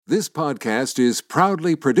This podcast is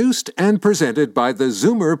proudly produced and presented by the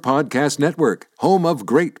Zoomer Podcast Network, home of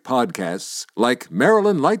great podcasts like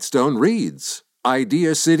Marilyn Lightstone Reads,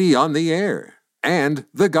 Idea City on the Air, and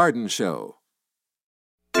The Garden Show.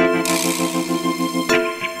 The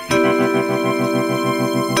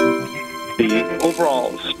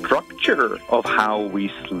overall structure of how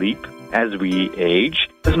we sleep as we age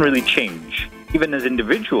doesn't really change. Even as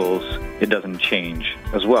individuals, it doesn't change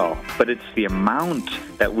as well. But it's the amount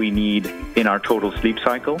that we need in our total sleep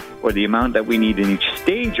cycle, or the amount that we need in each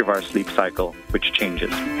stage of our sleep cycle, which changes.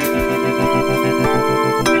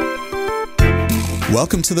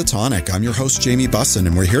 Welcome to The Tonic. I'm your host, Jamie Bussin,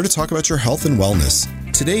 and we're here to talk about your health and wellness.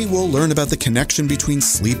 Today, we'll learn about the connection between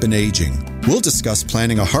sleep and aging. We'll discuss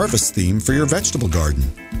planning a harvest theme for your vegetable garden.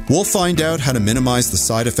 We'll find out how to minimize the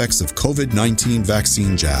side effects of COVID-19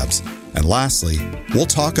 vaccine jabs. And lastly, we'll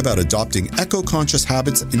talk about adopting eco-conscious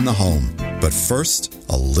habits in the home. But first,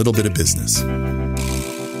 a little bit of business.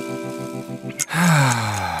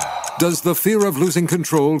 Does the fear of losing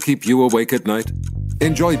control keep you awake at night?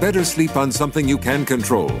 Enjoy better sleep on something you can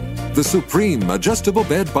control. The Supreme Adjustable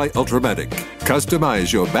Bed by Ultramatic.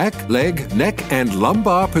 Customize your back, leg, neck, and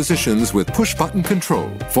lumbar positions with push-button control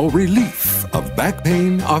for relief of back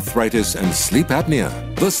pain, arthritis, and sleep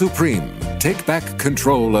apnea. The Supreme. Take back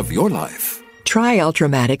control of your life. Try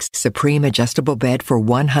Ultramatic's Supreme Adjustable Bed for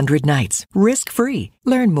 100 nights, risk-free.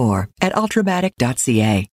 Learn more at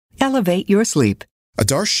ultramatic.ca. Elevate your sleep.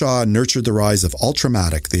 Adarsh Shah nurtured the rise of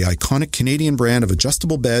Ultramatic, the iconic Canadian brand of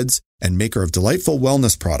adjustable beds and maker of delightful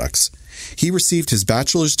wellness products. He received his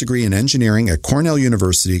bachelor's degree in engineering at Cornell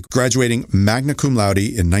University, graduating magna cum laude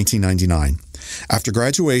in 1999. After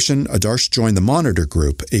graduation, Adarsh joined the Monitor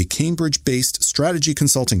Group, a Cambridge-based strategy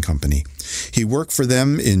consulting company. He worked for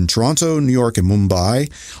them in Toronto, New York, and Mumbai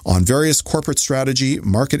on various corporate strategy,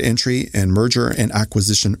 market entry, and merger and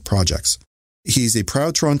acquisition projects. He's a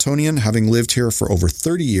proud Torontonian, having lived here for over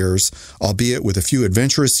 30 years, albeit with a few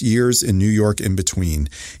adventurous years in New York in between.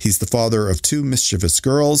 He's the father of 2 mischievous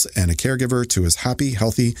girls and a caregiver to his happy,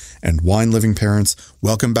 healthy, and wine-living parents.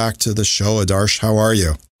 Welcome back to the show, Adarsh. How are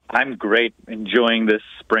you? I'm great, enjoying this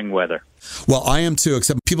spring weather. Well, I am too,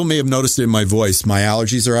 except people may have noticed it in my voice. My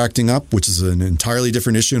allergies are acting up, which is an entirely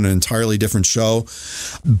different issue and an entirely different show.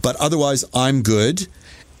 But otherwise, I'm good.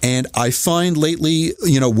 And I find lately,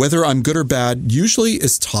 whether I'm good or bad usually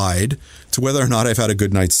is tied to whether or not I've had a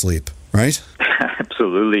good night's sleep, right?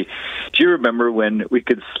 Absolutely. Do you remember when we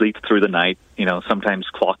could sleep through the night, sometimes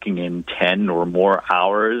clocking in 10 or more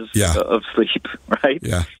hours of sleep, right?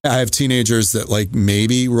 Yeah. I have teenagers that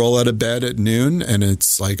maybe roll out of bed at noon, and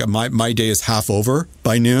it's like my day is half over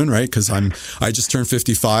by noon, right? Because I just turned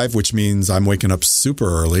 55, which means I'm waking up super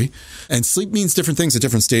early. And sleep means different things at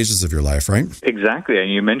different stages of your life, right? Exactly.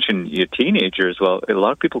 And you mentioned your teenagers. Well, a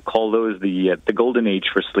lot of people call those the golden age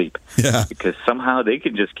for sleep. Yeah. Because somehow they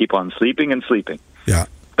can just keep on sleeping and sleeping. Yeah.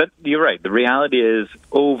 But you're right. The reality is,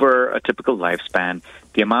 over a typical lifespan,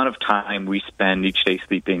 the amount of time we spend each day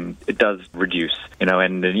sleeping, it does reduce.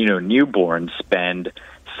 Newborns spend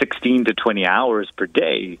 16 to 20 hours per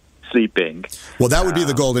day sleeping. Well, that would be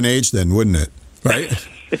the golden age then, wouldn't it? Right?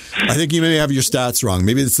 I think you may have your stats wrong.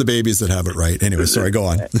 Maybe it's the babies that have it right. Anyway, sorry, go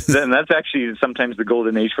on. Then that's actually sometimes the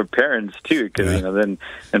golden age for parents, too, because then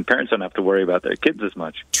parents don't have to worry about their kids as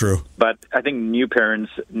much. True. But I think new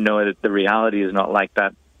parents know that the reality is not like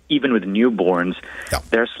that. Even with newborns,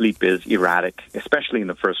 their sleep is erratic, especially in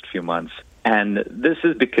the first few months. And this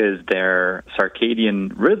is because their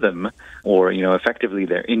circadian rhythm, or, effectively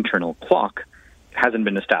their internal clock, hasn't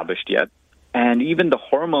been established yet. And even the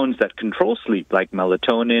hormones that control sleep, like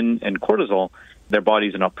melatonin and cortisol, their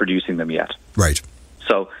bodies are not producing them yet. Right.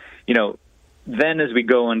 So, then as we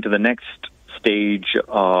go into the next stage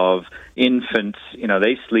of infants,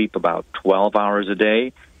 they sleep about 12 hours a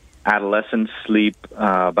day. Adolescents sleep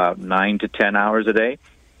about 9 to 10 hours a day.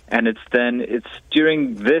 And it's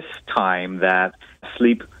during this time that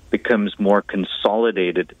sleep becomes more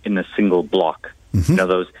consolidated in a single block. Mm-hmm.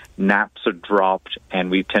 Those naps are dropped,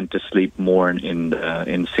 and we tend to sleep more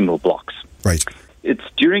in single blocks. Right. It's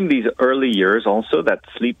during these early years also that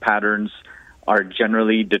sleep patterns are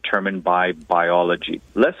generally determined by biology,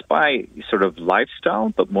 less by sort of lifestyle,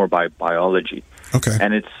 but more by biology. Okay.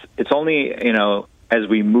 And it's only as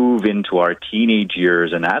we move into our teenage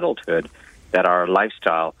years and adulthood that our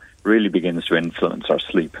lifestyle really begins to influence our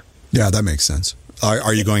sleep. Yeah, that makes sense.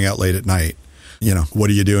 Are you going out late at night? What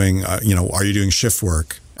are you doing? Are you doing shift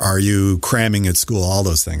work? Are you cramming at school? All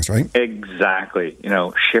those things, right? Exactly.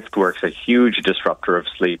 Shift work's a huge disruptor of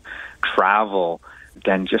sleep. Travel,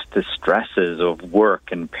 then just the stresses of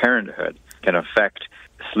work and parenthood can affect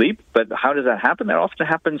sleep. But how does that happen? That often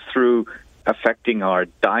happens through affecting our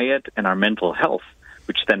diet and our mental health,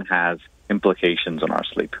 which then has implications on our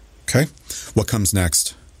sleep. Okay. What comes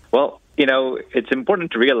next? Well, it's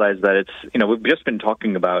important to realize that we've just been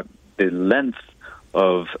talking about the length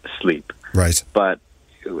of sleep. Right. But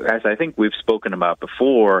as I think we've spoken about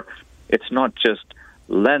before, it's not just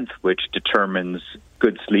length which determines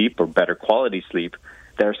good sleep or better quality sleep.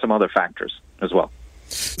 There are some other factors as well.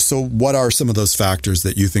 So what are some of those factors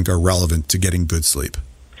that you think are relevant to getting good sleep?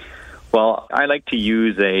 Well, I like to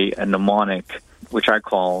use a mnemonic, which I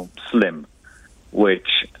call SLIM, which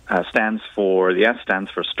stands for, the S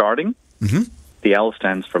stands for starting, the L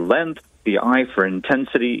stands for length, the I for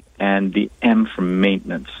intensity, and the M for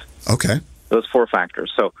maintenance. Okay. Those 4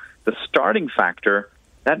 factors. So the starting factor,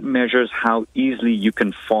 that measures how easily you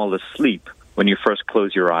can fall asleep when you first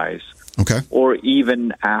close your eyes. Okay. Or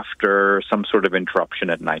even after some sort of interruption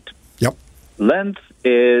at night. Yep. Length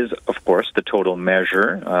is, of course, the total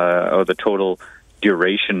measure or the total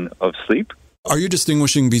duration of sleep. Are you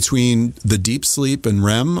distinguishing between the deep sleep and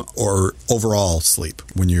REM or overall sleep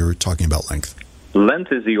when you're talking about length?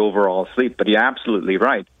 Length is the overall sleep, but you're absolutely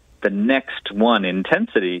right. The next one,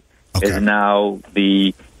 intensity, is now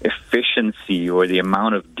the efficiency or the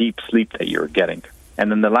amount of deep sleep that you're getting.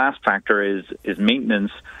 And then the last factor is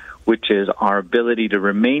maintenance, which is our ability to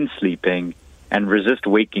remain sleeping and resist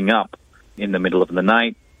waking up in the middle of the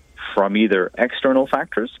night from either external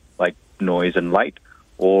factors like noise and light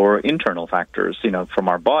or internal factors, from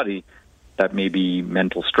our body that may be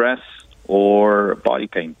mental stress or body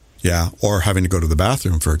pain. Yeah, or having to go to the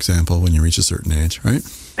bathroom, for example, when you reach a certain age, right?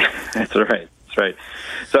 That's right. That's right.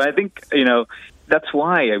 So I think, that's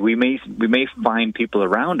why we may find people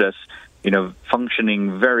around us,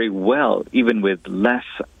 functioning very well, even with less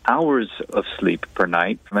hours of sleep per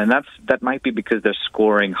night. And that might be because they're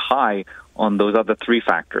scoring high on those other 3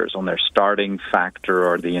 factors, on their starting factor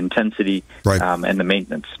or the intensity and the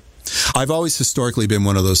maintenance. I've always historically been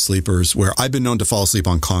one of those sleepers where I've been known to fall asleep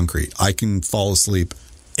on concrete. I can fall asleep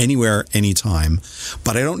anywhere, anytime,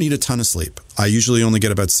 but I don't need a ton of sleep. I usually only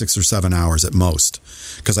get about 6 or 7 hours at most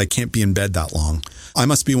because I can't be in bed that long. I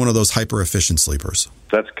must be one of those hyper-efficient sleepers.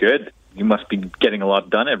 That's good. You must be getting a lot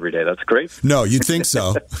done every day. That's great. No, you'd think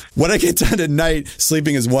so. When I get done at night,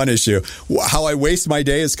 sleeping is one issue. How I waste my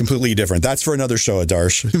day is completely different. That's for another show,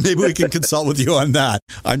 Adarsh. Maybe we can consult with you on that.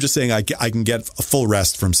 I'm just saying I can get a full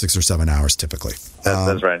rest from 6 or 7 hours typically.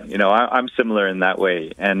 That's right. I'm similar in that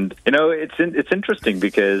way. And, it's interesting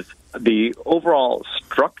because the overall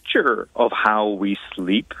structure of how we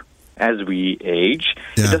sleep as we age,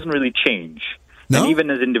 it doesn't really change. No? And even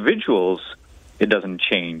as individuals, it doesn't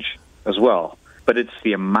change as well. But it's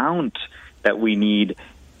the amount that we need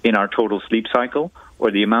in our total sleep cycle or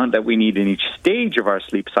the amount that we need in each stage of our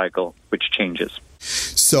sleep cycle which changes.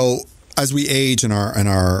 So as we age and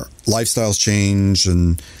our lifestyles change,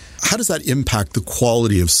 and how does that impact the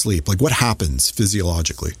quality of sleep? Like what happens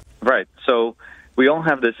physiologically? Right. So we all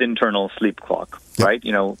have this internal sleep clock, right?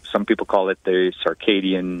 Some people call it the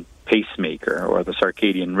circadian pacemaker or the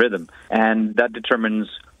circadian rhythm. And that determines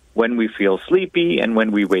when we feel sleepy and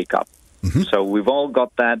when we wake up. So we've all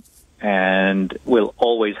got that, and we'll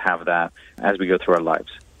always have that as we go through our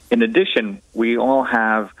lives. In addition, we all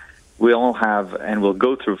have and we'll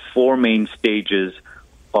go through 4 main stages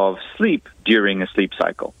of sleep during a sleep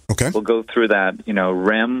cycle. Okay. We'll go through that,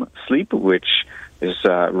 REM sleep, which is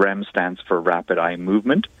REM stands for rapid eye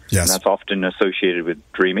movement. Yes. And that's often associated with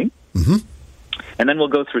dreaming. And then we'll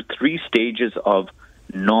go through 3 stages of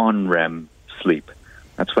non-REM sleep.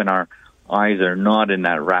 That's when our eyes are not in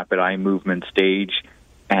that rapid eye movement stage,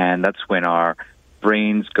 and that's when our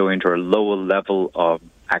brains go into a lower level of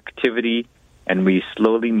activity, and we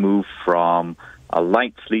slowly move from a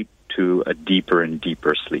light sleep to a deeper and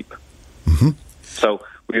deeper sleep. So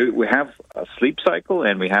we have a sleep cycle,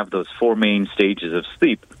 and we have those 4 main stages of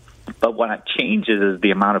sleep, but what changes is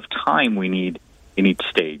the amount of time we need in each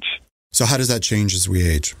stage. So how does that change as we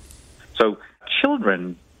age? So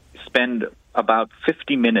children spend about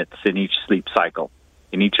 50 minutes in each sleep cycle,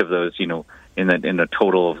 in each of those, in the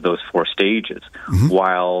total of those 4 stages,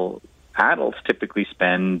 while adults typically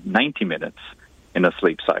spend 90 minutes in a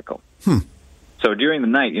sleep cycle. So during the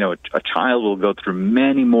night, a child will go through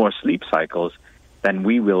many more sleep cycles than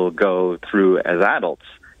we will go through as adults.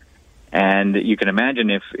 And you can imagine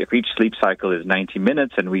if each sleep cycle is 90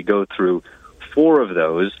 minutes and we go through 4 of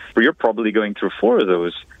those, you're probably going through 4 of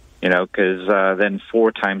those, because then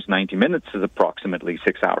 4 times 90 minutes is approximately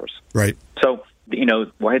 6 hours. Right. So,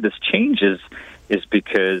 why this changes is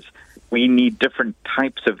because we need different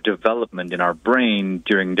types of development in our brain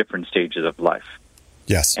during different stages of life.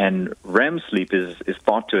 Yes. And REM sleep is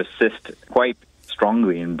thought to assist quite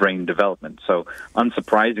strongly in brain development. So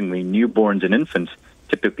unsurprisingly, newborns and infants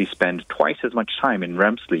typically spend twice as much time in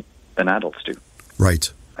REM sleep than adults do.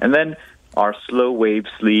 Right. And then our slow wave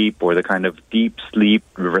sleep, or the kind of deep sleep,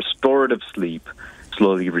 restorative sleep,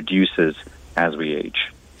 slowly reduces as we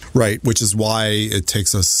age. Right, which is why it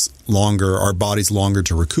takes us longer, our bodies longer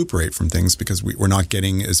to recuperate from things, because we're not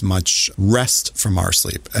getting as much rest from our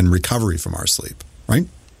sleep and recovery from our sleep, right?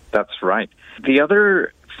 That's right. The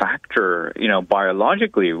other factor,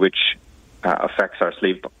 biologically, which affects our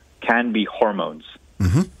sleep can be hormones.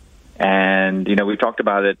 Mm-hmm. And, we talked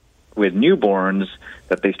about it with newborns,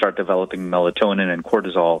 that they start developing melatonin and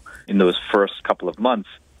cortisol in those first couple of months.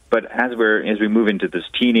 But as we move into those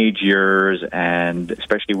teenage years, and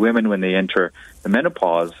especially women when they enter the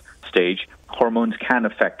menopause stage, hormones can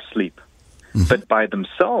affect sleep. Mm-hmm. But by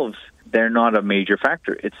themselves, they're not a major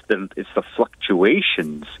factor. It's the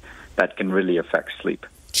fluctuations that can really affect sleep.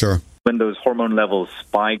 Sure. When those hormone levels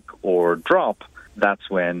spike or drop, that's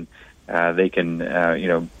when they can,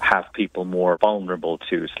 have people more vulnerable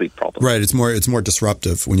to sleep problems. Right. It's more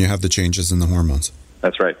disruptive when you have the changes in the hormones.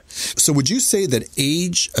 That's right. So would you say that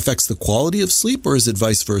age affects the quality of sleep, or is it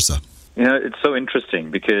vice versa? It's so interesting,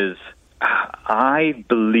 because I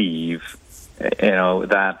believe,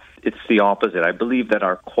 that it's the opposite. I believe that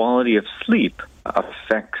our quality of sleep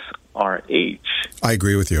affects our age. I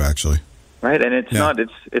agree with you, actually. Right? And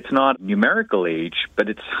it's not numerical age, but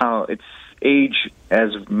it's age as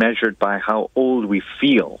measured by how old we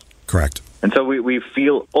feel. Correct. And so we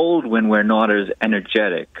feel old when we're not as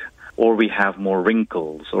energetic, or we have more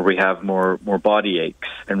wrinkles, or we have more body aches.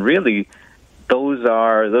 And really,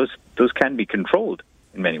 those can be controlled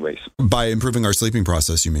in many ways. By improving our sleeping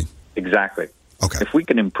process, you mean? Exactly. Okay. If we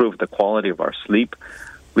can improve the quality of our sleep,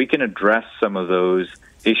 we can address some of those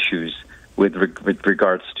issues with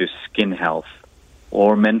regards to skin health,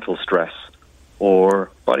 or mental stress, or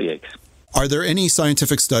body aches. Are there any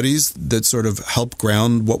scientific studies that sort of help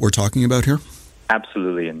ground what we're talking about here?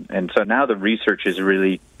 Absolutely. And so now the research is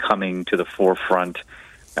really coming to the forefront.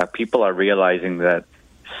 People are realizing that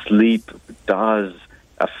sleep does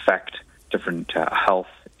affect different health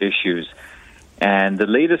issues. And the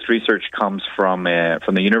latest research comes from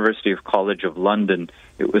the University College London.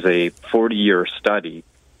 It was a 40-year study,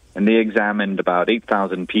 and they examined about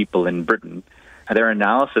 8,000 people in Britain. And their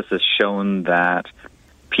analysis has shown that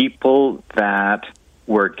people that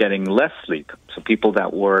were getting less sleep, so people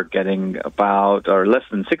that were getting about or less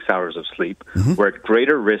than 6 hours of sleep, mm-hmm. were at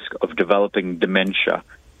greater risk of developing dementia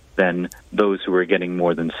than those who were getting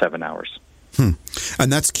more than 7 hours.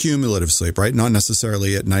 And that's cumulative sleep, right? Not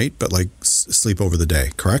necessarily at night, but like sleep over the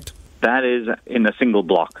day, correct? That is in a single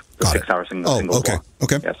block, the 6 hours in a single okay. block.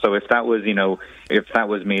 Okay. Yeah, so if that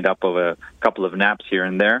was made up of a couple of naps here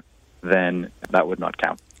and there, then that would not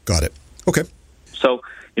count. Got it. Okay. So,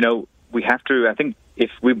 we have to, I think,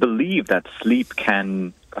 if we believe that sleep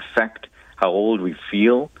can affect how old we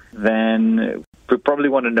feel, then we probably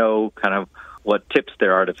want to know kind of what tips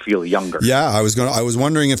there are to feel younger. Yeah, I was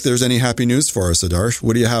wondering if there's any happy news for us, Adarsh.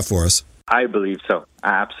 What do you have for us? I believe so.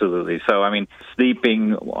 Absolutely. So,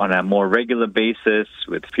 sleeping on a more regular basis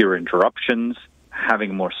with fewer interruptions,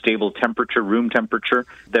 having a more stable temperature, room temperature.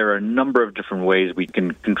 There are a number of different ways we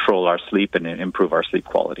can control our sleep and improve our sleep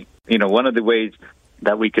quality. One of the ways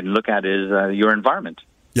that we can look at is your environment.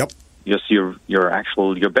 Yep. Just your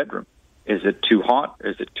bedroom. Is it too hot?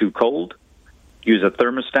 Is it too cold? Use a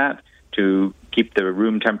thermostat to keep the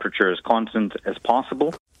room temperature as constant as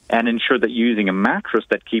possible, and ensure that you're using a mattress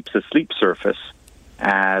that keeps the sleep surface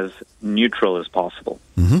as neutral as possible.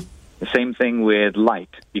 Mm-hmm. The same thing with light.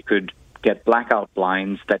 You could get blackout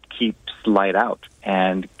blinds that keeps light out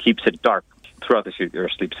and keeps it dark throughout your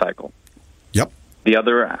sleep cycle. Yep. The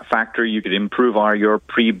other factor you could improve are your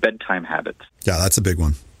pre-bedtime habits. Yeah, that's a big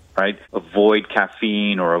one. Right? Avoid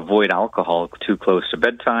caffeine or avoid alcohol too close to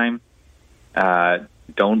bedtime.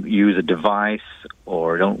 Don't use a device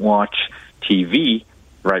or don't watch TV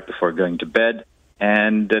right before going to bed.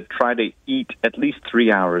 And try to eat at least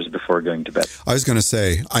 3 hours before going to bed. I was going to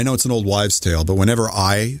say, I know it's an old wives' tale, but whenever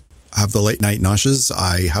I have the late night nashes,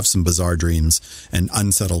 I have some bizarre dreams and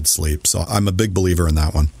unsettled sleep. So I'm a big believer in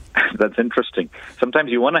that one. That's interesting.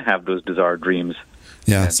 Sometimes you want to have those bizarre dreams.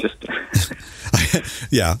 Yeah.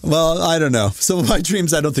 Yeah. Well, I don't know. Some of my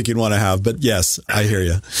dreams I don't think you'd want to have, but yes, I hear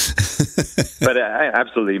you. But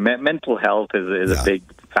absolutely. Mental health is a big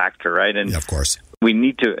factor, right? And of course. We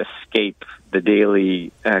need to escape the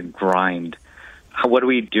daily grind. What are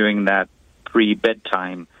we doing that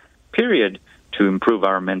pre-bedtime period to improve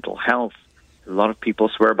our mental health? A lot of people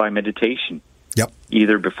swear by meditation. Yep.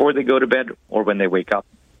 Either before they go to bed or when they wake up.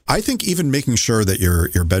 I think even making sure that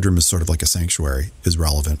your bedroom is sort of like a sanctuary is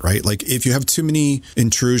relevant, right? Like if you have too many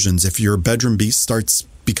intrusions, if your bedroom starts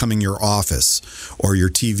becoming your office or your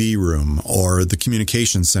TV room or the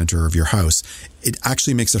communication center of your house, it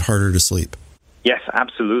actually makes it harder to sleep. Yes,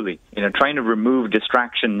 absolutely. Trying to remove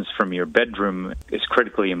distractions from your bedroom is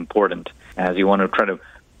critically important, as you want to try to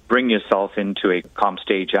bring yourself into a calm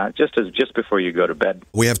stage just before you go to bed.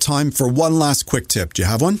 We have time for one last quick tip. Do you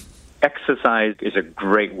have one? Exercise is a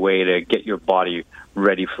great way to get your body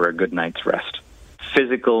ready for a good night's rest.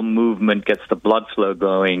 Physical movement gets the blood flow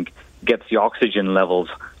going, gets the oxygen levels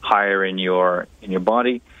higher in your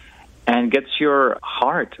body, and gets your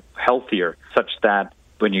heart healthier, such that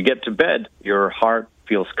when you get to bed, your heart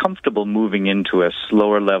feels comfortable moving into a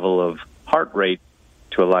slower level of heart rate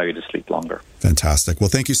to allow you to sleep longer. Fantastic. Well,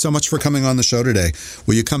 thank you so much for coming on the show today.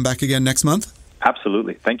 Will you come back again next month?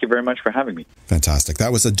 Absolutely. Thank you very much for having me. Fantastic.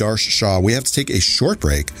 That was Adarsh Shah. We have to take a short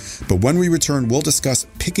break, but when we return, we'll discuss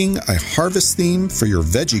picking a harvest theme for your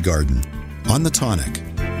veggie garden on The Tonic.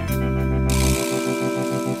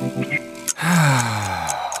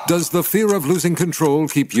 Does the fear of losing control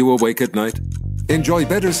keep you awake at night? Enjoy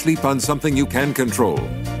better sleep on something you can control.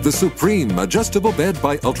 The Supreme Adjustable Bed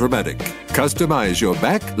by Ultramatic. Customize your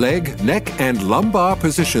back, leg, neck, and lumbar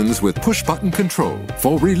positions with push-button control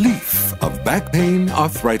for relief of back pain,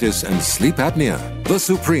 arthritis, and sleep apnea. The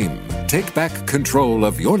Supreme. Take back control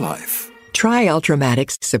of your life. Try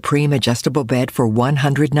Ultramatic's Supreme Adjustable Bed for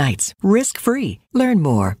 100 nights, risk-free. Learn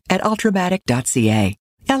more at ultramatic.ca.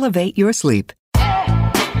 Elevate your sleep.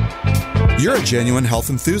 You're a genuine health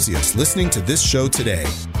enthusiast listening to this show today.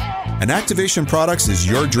 And Activation Products is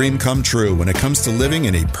your dream come true when it comes to living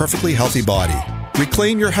in a perfectly healthy body.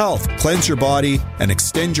 Reclaim your health, cleanse your body, and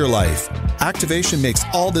extend your life. Activation makes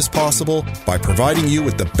all this possible by providing you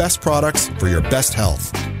with the best products for your best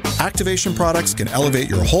health. Activation Products can elevate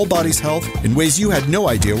your whole body's health in ways you had no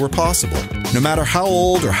idea were possible. No matter how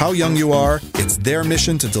old or how young you are, it's their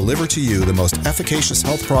mission to deliver to you the most efficacious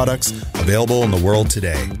health products available in the world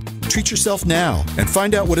today. Treat yourself now and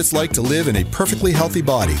find out what it's like to live in a perfectly healthy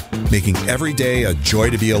body, making every day a joy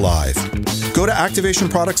to be alive. Go to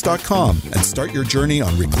activationproducts.com and start your journey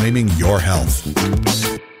on reclaiming your health.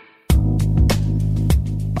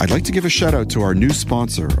 I'd like to give a shout out to our new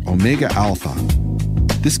sponsor, Omega Alpha.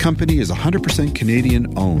 This company is 100%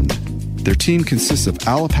 Canadian owned. Their team consists of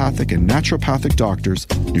allopathic and naturopathic doctors,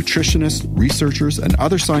 nutritionists, researchers, and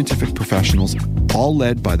other scientific professionals, all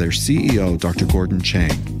led by their CEO, Dr. Gordon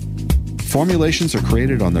Chang. Formulations are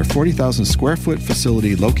created on their 40,000 square foot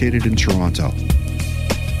facility located in Toronto.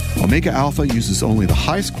 Omega Alpha uses only the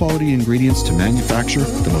highest quality ingredients to manufacture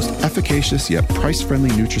the most efficacious yet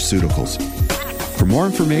price-friendly nutraceuticals. For more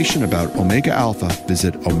information about Omega Alpha,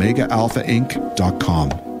 visit OmegaAlphaInc.com.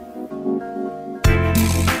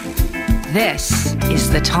 This is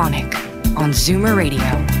The Tonic on Zoomer Radio.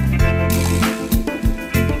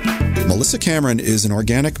 Melissa Cameron is an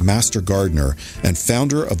organic master gardener and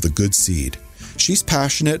founder of The Good Seed. She's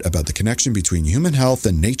passionate about the connection between human health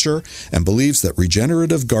and nature and believes that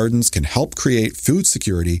regenerative gardens can help create food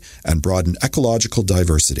security and broaden ecological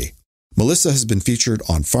diversity. Melissa has been featured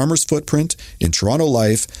on Farmer's Footprint, in Toronto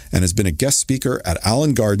Life, and has been a guest speaker at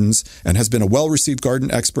Allen Gardens and has been a well-received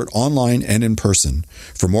garden expert online and in person.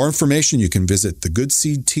 For more information, you can visit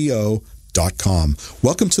thegoodseedto.com.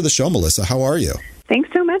 Welcome to the show, Melissa. How are you? Thanks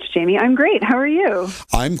so much, Jamie. I'm great. How are you?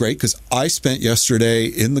 I'm great because I spent yesterday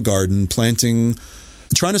in the garden trying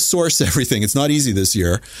to source everything. It's not easy this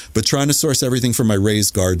year, but trying to source everything from my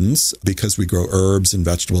raised gardens because we grow herbs and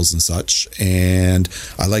vegetables and such. And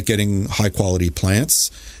I like getting high quality plants.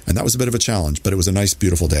 And that was a bit of a challenge, but it was a nice,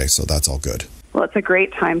 beautiful day. So that's all good. Well, it's a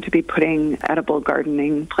great time to be putting edible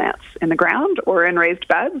gardening plants in the ground or in raised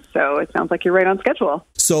beds. So it sounds like you're right on schedule.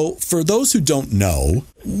 So for those who don't know,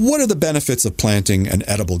 what are the benefits of planting an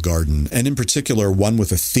edible garden? And in particular, one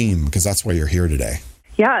with a theme, because that's why you're here today.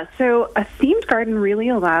 Yeah, so a themed garden really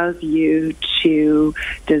allows you to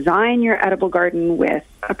design your edible garden with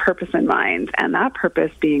a purpose in mind, and that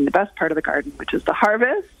purpose being the best part of the garden, which is the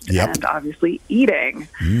harvest and obviously eating.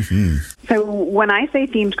 Mm-hmm. So when I say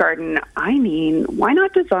themed garden, I mean, why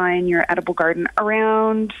not design your edible garden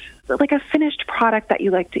around like a finished product that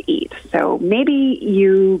you like to eat? So maybe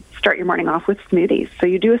you start your morning off with smoothies, so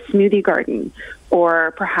you do a smoothie garden.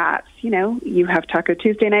 Or perhaps, you have Taco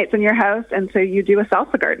Tuesday nights in your house, and so you do a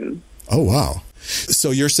salsa garden. Oh, wow.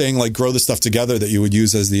 So you're saying like grow the stuff together that you would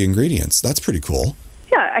use as the ingredients. That's pretty cool.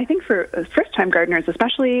 Yeah, I think for first-time gardeners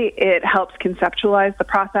especially, it helps conceptualize the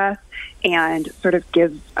process and sort of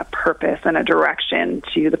gives a purpose and a direction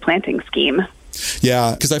to the planting scheme.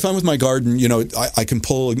 Yeah, because I find with my garden, I can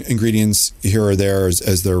pull ingredients here or there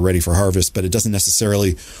as they're ready for harvest, but it doesn't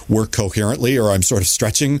necessarily work coherently, or I'm sort of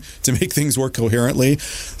stretching to make things work coherently.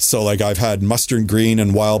 So like I've had mustard green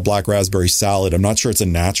and wild black raspberry salad. I'm not sure it's a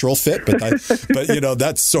natural fit, but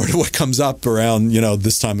that's sort of what comes up around,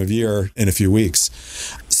 this time of year in a few weeks.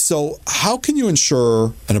 So how can you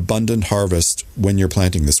ensure an abundant harvest when you're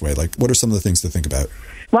planting this way? Like, what are some of the things to think about?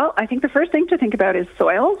 Well, I think the first thing to think about is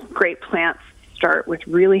soil. Great plants start with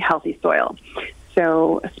really healthy soil.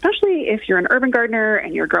 So especially if you're an urban gardener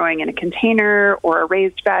and you're growing in a container or a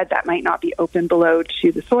raised bed that might not be open below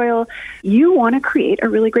to the soil, you want to create a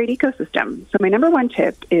really great ecosystem. So my number one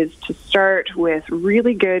tip is to start with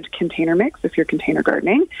really good container mix if you're container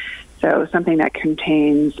gardening. So something that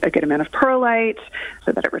contains a good amount of perlite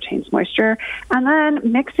so that it retains moisture. And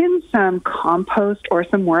then mix in some compost or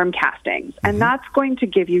some worm castings. And that's going to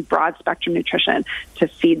give you broad spectrum nutrition to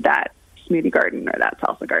feed that smoothie garden or that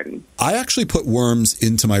salsa garden. I actually put worms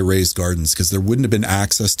into my raised gardens because there wouldn't have been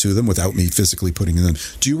access to them without me physically putting them in.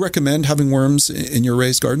 Do you recommend having worms in your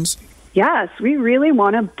raised gardens? Yes, we really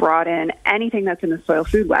want to broaden anything that's in the soil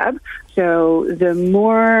food web. So the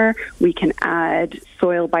more we can add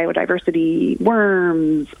soil biodiversity,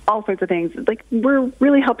 worms, all sorts of things, like we're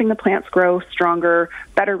really helping the plants grow stronger,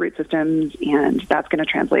 better root systems, and that's going to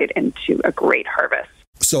translate into a great harvest.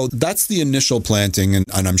 So that's the initial planting, and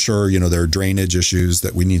I'm sure, there are drainage issues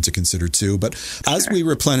that we need to consider too. But as we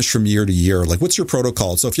replenish from year to year, like what's your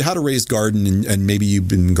protocol? So if you had a raised garden and maybe you've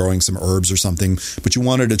been growing some herbs or something, but you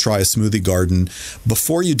wanted to try a smoothie garden,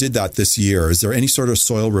 before you did that this year, is there any sort of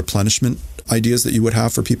soil replenishment ideas that you would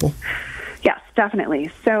have for people? Yes,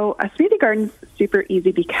 definitely. So a smoothie garden's super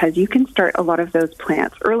easy because you can start a lot of those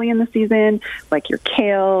plants early in the season, like your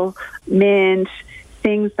kale, mint,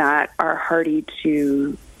 things that are hardy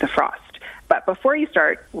to the frost. But before you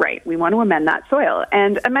start, we want to amend that soil.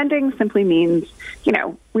 And amending simply means,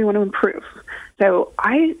 we want to improve. So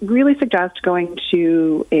I really suggest going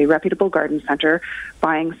to a reputable garden center,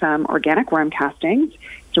 buying some organic worm castings.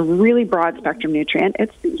 It's a really broad spectrum nutrient.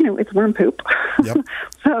 It's worm poop. Yep.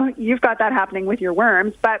 So you've got that happening with your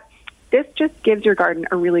worms, but this just gives your garden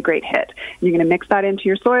a really great hit. You're going to mix that into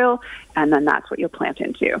your soil, and then that's what you'll plant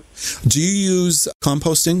into. Do you use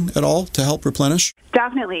composting at all to help replenish?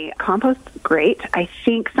 Definitely. Compost's great. I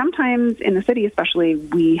think sometimes in the city especially,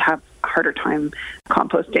 we have a harder time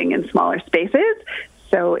composting in smaller spaces.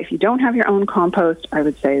 So if you don't have your own compost, I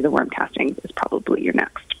would say the worm casting is probably your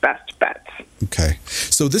next best bet. Okay.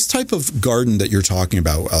 So this type of garden that you're talking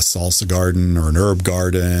about, a salsa garden or an herb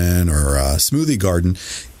garden or a smoothie garden,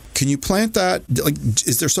 can you plant that? Like,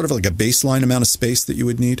 is there sort of like a baseline amount of space that you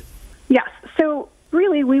would need? Yes. So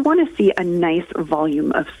really, we want to see a nice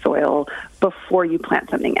volume of soil before you plant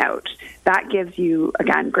something out. That gives you,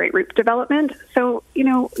 again, great root development. So,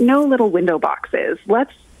 no little window boxes.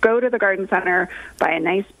 Let's go to the garden center, buy a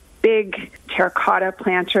nice big terracotta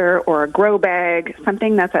planter or a grow bag,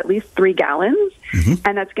 something that's at least 3 gallons,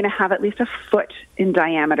 and that's going to have at least a foot in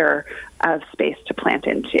diameter of space to plant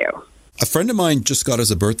into. A friend of mine just got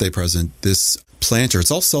as a birthday present this planter.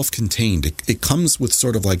 It's all self-contained. It comes with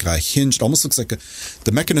sort of like a hinge. It almost looks like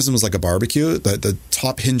the mechanism is like a barbecue. The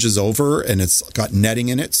top hinges over and it's got netting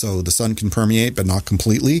in it so the sun can permeate but not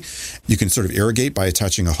completely. You can sort of irrigate by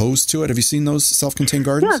attaching a hose to it. Have you seen those self-contained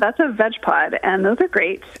gardens? Yeah, that's a veg pod, and those are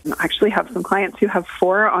great. I actually have some clients who have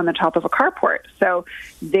 4 on the top of a carport. So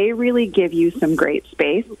they really give you some great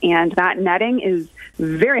space, and that netting is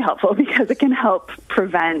very helpful because it can help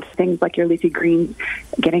prevent things like your leafy greens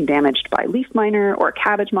getting damaged by leaf miner or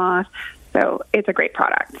cabbage moth. So it's a great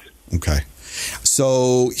product. Okay.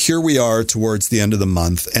 So here we are towards the end of the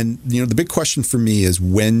month. And, the big question for me is,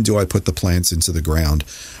 when do I put the plants into the ground?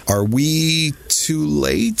 Are we too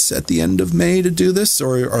late at the end of May to do this,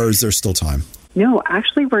 or is there still time? No,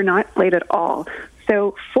 actually, we're not late at all.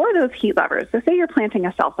 So for those heat lovers, so say you're planting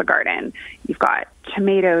a salsa garden, you've got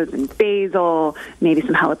tomatoes and basil, maybe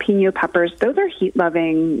some jalapeno peppers. Those are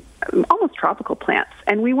heat-loving, almost tropical plants.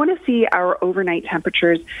 And we want to see our overnight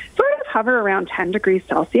temperatures sort of hover around 10 degrees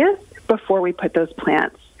Celsius before we put those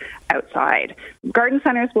plants outside. Garden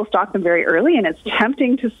centers will stock them very early, and it's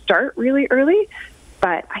tempting to start really early.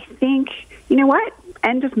 But I think,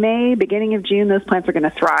 end of May, beginning of June, those plants are going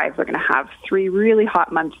to thrive. They're going to have 3 really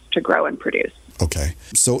hot months to grow and produce. Okay.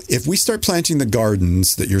 So if we start planting the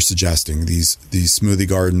gardens that you're suggesting, these smoothie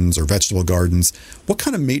gardens or vegetable gardens, what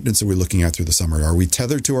kind of maintenance are we looking at through the summer? Are we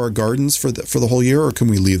tethered to our gardens for the whole year, or can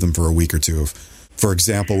we leave them for a week or two For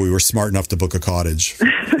example, we were smart enough to book a cottage.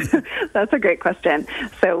 That's a great question.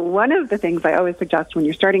 So one of the things I always suggest when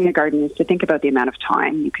you're starting a garden is to think about the amount of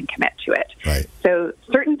time you can commit to it. Right. So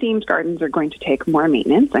certain themed gardens are going to take more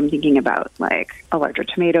maintenance. I'm thinking about like a larger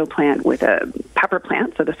tomato plant with a pepper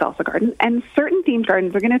plant, so the salsa garden. And certain themed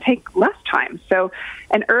gardens are going to take less time. So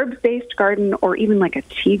an herb-based garden or even like a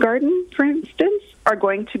tea garden, for instance, are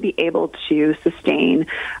going to be able to sustain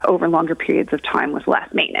over longer periods of time with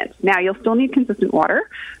less maintenance. Now, you'll still need consistent water,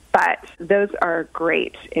 but those are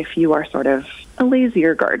great if you are sort of a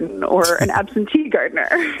lazier garden or an absentee gardener.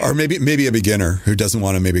 Or maybe a beginner who doesn't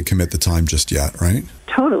want to maybe commit the time just yet, right?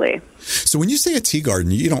 Totally. So when you say a tea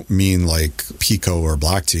garden, you don't mean like pico or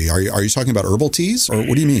black tea. Are you talking about herbal teas, or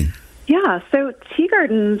what do you mean? Yeah, so tea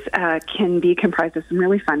gardens can be comprised of some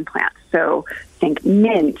really fun plants. So think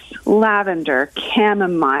mint, lavender,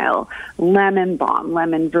 chamomile, lemon balm,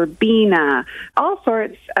 lemon verbena, all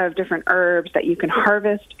sorts of different herbs that you can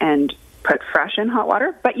harvest and put fresh in hot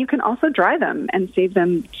water, but you can also dry them and save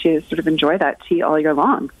them to sort of enjoy that tea all year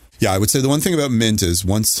long. Yeah, I would say the one thing about mint is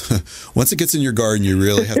once it gets in your garden, you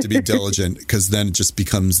really have to be diligent, because then it just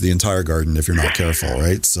becomes the entire garden if you're not careful,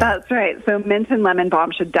 right? So. That's right. So mint and lemon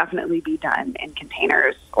balm should definitely be done in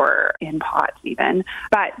containers or in pots even.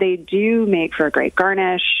 But they do make for a great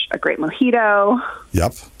garnish, a great mojito.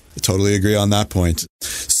 Yep. I totally agree on that point.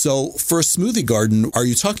 So for a smoothie garden, are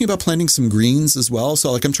you talking about planting some greens as well?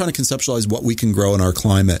 So like I'm trying to conceptualize what we can grow in our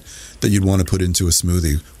climate that you'd want to put into a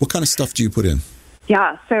smoothie. What kind of stuff do you put in?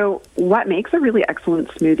 Yeah, so what makes a really excellent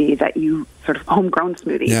smoothie, that you sort of homegrown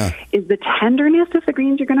smoothie, is the tenderness of the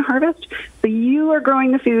greens you're going to harvest. So you are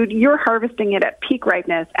growing the food, you're harvesting it at peak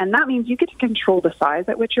ripeness, and that means you get to control the size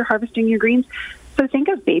at which you're harvesting your greens. So think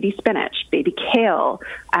of baby spinach, baby kale.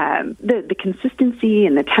 The consistency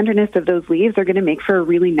and the tenderness of those leaves are going to make for a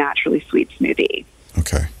really naturally sweet smoothie.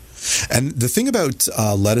 Okay. And the thing about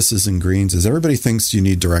lettuces and greens is everybody thinks you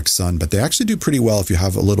need direct sun, but they actually do pretty well if you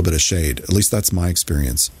have a little bit of shade. At least that's my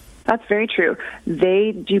experience. That's very true.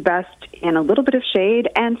 They do best in a little bit of shade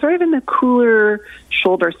and sort of in the cooler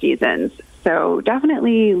shoulder seasons. So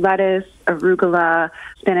definitely lettuce, arugula,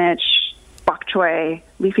 spinach, bok choy,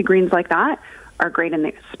 leafy greens like that are great in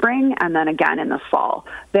the spring and then again in the fall.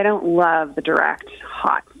 They don't love the direct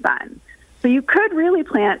hot sun. So you could really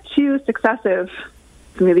plant two successive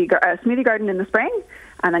smoothie garden in the spring,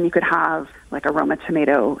 and then you could have like a Roma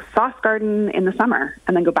tomato sauce garden in the summer,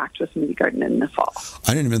 and then go back to a smoothie garden in the fall.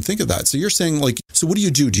 I didn't even think of that. So you're saying so what do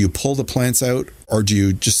you do? Do you pull the plants out, or do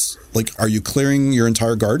you just are you clearing your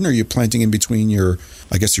entire garden, or are you planting in between your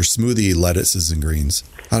smoothie lettuces and greens?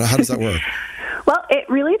 How does that work? Well, it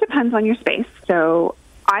really depends on your space. So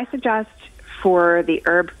I suggest for the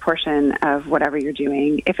herb portion of whatever you're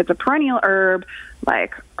doing, if it's a perennial herb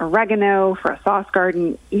like oregano for a sauce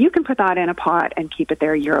garden, you can put that in a pot and keep it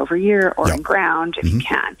there year over year, or in ground if you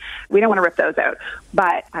can. We don't want to rip those out.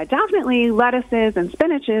 But definitely lettuces and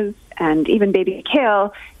spinaches and even baby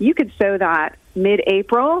kale, you could sow that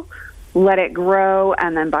mid-April, let it grow,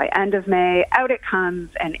 and then by end of May, out it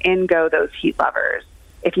comes, and in go those heat lovers.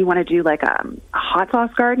 If you want to do like a hot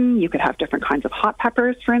sauce garden, you could have different kinds of hot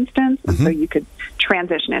peppers, for instance, and so you could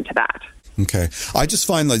transition into that. Okay. I just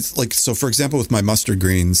find so for example, with my mustard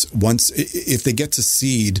greens, if they get to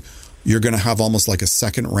seed, you're going to have almost like a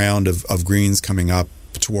second round of greens coming up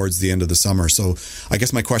towards the end of the summer. So I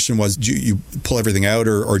guess my question was, do you pull everything out,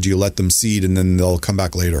 or do you let them seed and then they'll come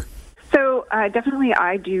back later? So definitely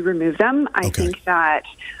I do remove them. I think that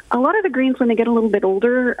a lot of the greens, when they get a little bit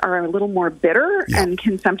older, are a little more bitter and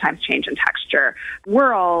can sometimes change in texture.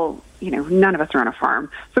 We're all, none of us are on a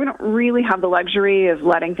farm, so we don't really have the luxury of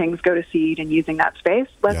letting things go to seed and using that space.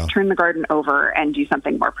 Let's turn the garden over and do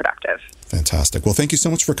something more productive. Fantastic. Well, thank you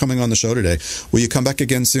so much for coming on the show today. Will you come back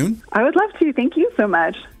again soon? I would love to. Thank you so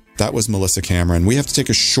much. That was Melissa Cameron. We have to take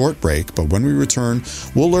a short break, but when we return,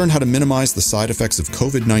 we'll learn how to minimize the side effects of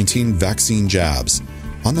COVID-19 vaccine jabs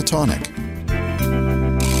on The Tonic.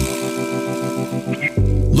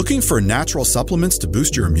 Looking for natural supplements to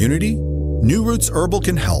boost your immunity? New Roots Herbal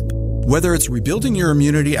can help. Whether it's rebuilding your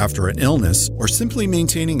immunity after an illness or simply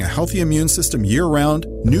maintaining a healthy immune system year-round,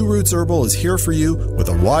 New Roots Herbal is here for you with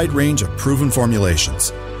a wide range of proven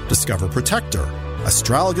formulations. Discover Protector,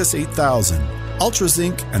 Astragalus 8000, Ultra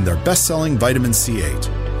Zinc, and their best-selling Vitamin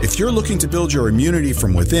C8. If you're looking to build your immunity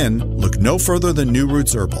from within, look no further than New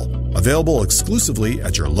Roots Herbal, available exclusively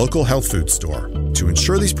at your local health food store. To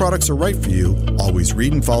ensure these products are right for you, always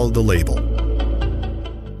read and follow the label.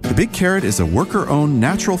 The Big Carrot is a worker-owned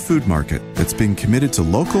natural food market that's been committed to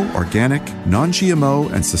local, organic,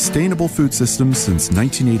 non-GMO, and sustainable food systems since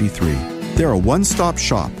 1983. They're a one-stop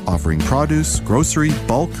shop offering produce, grocery,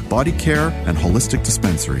 bulk, body care, and holistic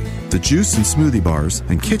dispensary. The juice and smoothie bars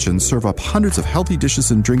and kitchens serve up hundreds of healthy dishes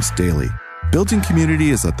and drinks daily. Building community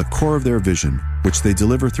is at the core of their vision, which they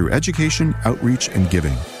deliver through education, outreach, and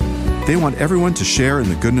giving. They want everyone to share in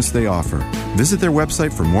the goodness they offer. Visit their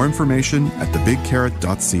website for more information at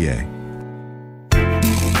thebigcarrot.ca.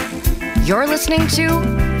 You're listening to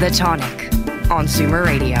The Tonic on Zoomer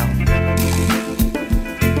Radio.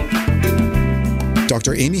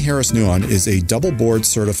 Dr. Amy Harris-Nuon is a double board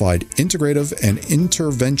certified integrative and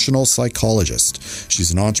interventional psychologist.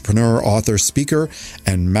 She's an entrepreneur, author, speaker,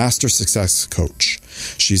 and master success coach.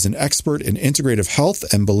 She's an expert in integrative health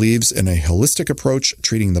and believes in a holistic approach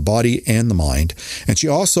treating the body and the mind. And she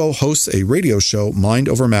also hosts a radio show, Mind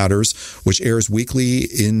Over Matters, which airs weekly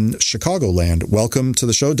in Chicagoland. Welcome to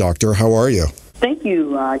the show, Doctor. How are you? Thank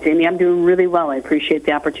you, Jamie. I'm doing really well. I appreciate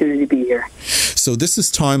the opportunity to be here. So this is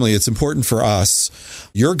timely. It's important for us.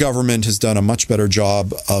 Your government has done a much better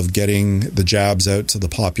job of getting the jabs out to the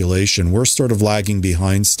population. We're sort of lagging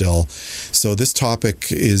behind still. So this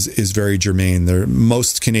topic is very germane.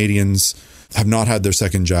 Most Canadians have not had their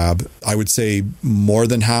second jab. I would say more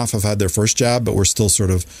than half have had their first jab, but we're still sort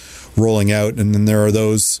of rolling out. And then there are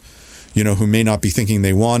those who may not be thinking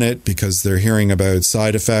they want it because they're hearing about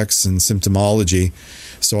side effects and symptomology.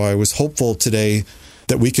 So I was hopeful today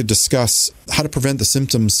that we could discuss how to prevent the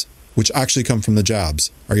symptoms which actually come from the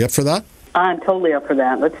jabs. Are you up for that? I'm totally up for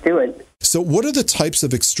that. Let's do it. So what are the types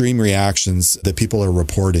of extreme reactions that people are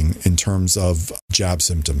reporting in terms of jab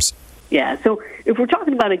symptoms? Yeah, so if we're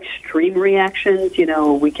talking about extreme reactions,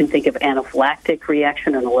 we can think of anaphylactic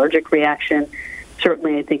reaction and allergic reaction.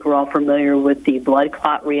 Certainly, I think we're all familiar with the blood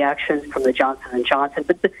clot reactions from the Johnson & Johnson,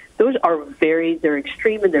 but those are they're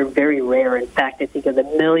extreme and they're very rare. In fact, I think of the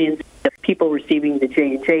millions of people receiving the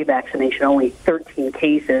J&J vaccination, only 13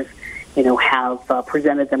 cases, have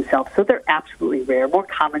presented themselves. So they're absolutely rare. More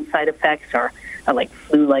common side effects are like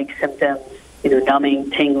flu-like symptoms,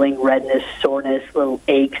 numbing, tingling, redness, soreness, little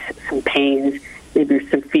aches, some pains, maybe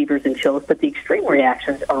some fevers and chills. But the extreme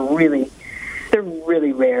reactions are they're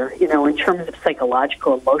really rare. In terms of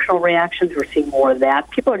psychological, emotional reactions, we're seeing more of that.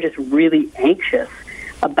 People are just really anxious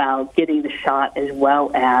about getting the shot as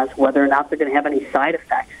well as whether or not they're going to have any side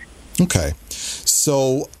effects. Okay.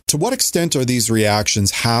 So to what extent are these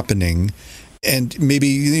reactions happening? And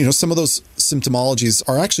maybe, some of those symptomologies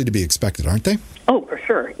are actually to be expected, aren't they? Oh, for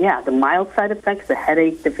sure. Yeah. The mild side effects, the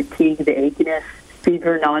headache, the fatigue, the achiness,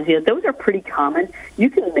 fever, nausea, those are pretty common.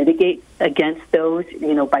 You can mitigate against those,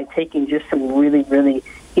 by taking just some really, really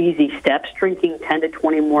easy steps, drinking 10 to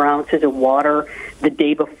 20 more ounces of water the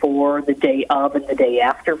day before, the day of, and the day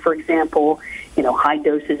after, for example. High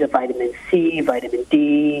doses of vitamin C, vitamin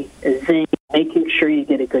D, zinc, making sure you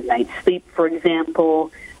get a good night's sleep, for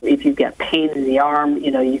example. If you've got pain in the arm,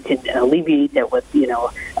 you can alleviate that with,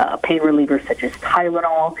 pain relievers such as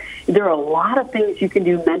Tylenol. There are a lot of things you can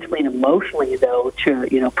do mentally and emotionally, though,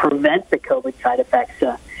 to, prevent the COVID side effects.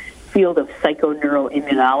 Field of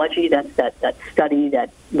psychoneuroimmunology, that's that study that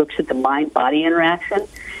looks at the mind-body interaction.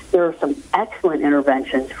 There are some excellent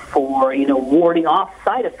interventions for, warding off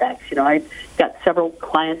side effects. I've got several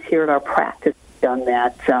clients here at our practice done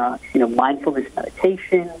that, mindfulness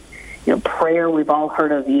meditation, prayer. We've all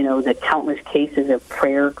heard of, the countless cases of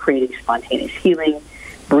prayer creating spontaneous healing,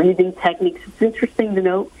 breathing techniques. It's interesting to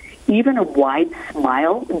note, even a wide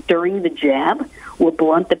smile during the jab will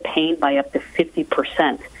blunt the pain by up to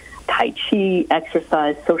 50%. Tai Chi,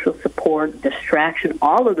 exercise, social support, distraction,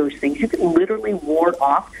 all of those things, you can literally ward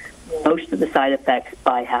off most of the side effects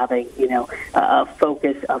by having, a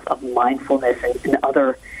focus of mindfulness and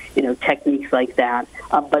other, techniques like that.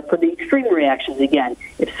 But for the extreme reactions, again,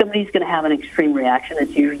 if somebody's going to have an extreme reaction,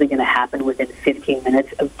 it's usually going to happen within 15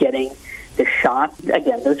 minutes of getting the shot.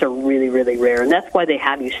 Again, those are really, really rare, and that's why they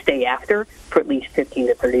have you stay after for at least 15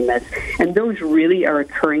 to 30 minutes. And those really are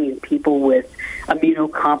occurring in people with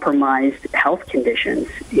immunocompromised health conditions,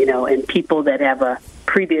 and people that have a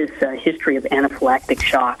previous history of anaphylactic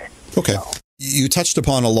shock. Okay. You touched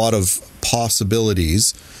upon a lot of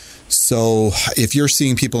possibilities. So if you're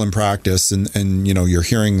seeing people in practice and you're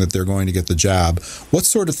hearing that they're going to get the jab, what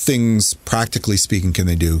sort of things, practically speaking, can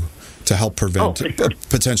they do to help prevent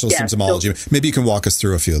potential symptomology? So, maybe you can walk us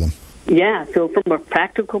through a few of them. Yeah, so from a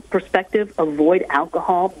practical perspective, avoid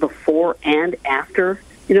alcohol before and after,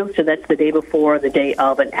 so that's the day before, the day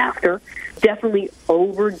of, and after. Definitely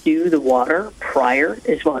overdo the water prior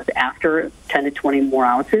as well as after 10 to 20 more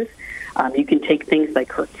ounces. You can take things like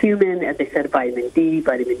curcumin, as I said, vitamin D,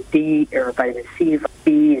 or vitamin C,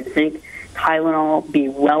 B, and zinc, Tylenol. Be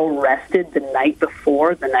well rested the night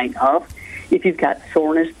before, the night of. If you've got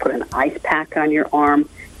soreness, put an ice pack on your arm.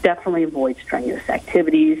 Definitely avoid strenuous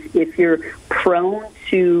activities. If you're prone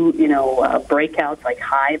to, breakouts like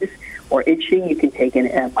hives or itching, you can take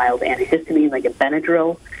a mild antihistamine like a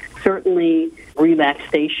Benadryl. Certainly,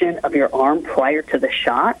 relaxation of your arm prior to the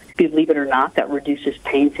shot. Believe it or not, that reduces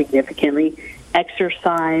pain significantly.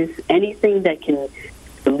 Exercise, anything that can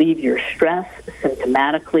relieve your stress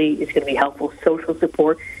symptomatically is going to be helpful. Social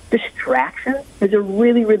support. Distraction is a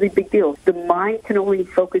really, really big deal. The mind can only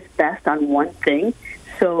focus best on one thing.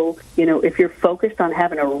 So, if you're focused on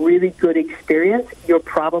having a really good experience, you're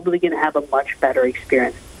probably going to have a much better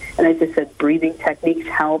experience. And as I said, breathing techniques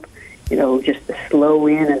help, just the slow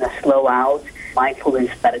in and the slow out.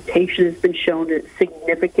 Mindfulness meditation has been shown to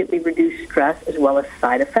significantly reduce stress as well as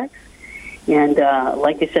side effects. And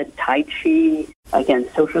like I said, Tai Chi, again,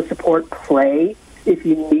 social support, play. If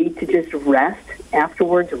you need to just rest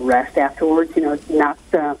afterwards. Not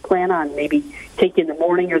plan on maybe taking the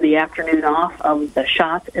morning or the afternoon off of the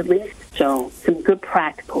shot at least. So some good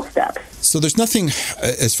practical steps. So there's nothing,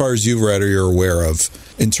 as far as you've read or you're aware of,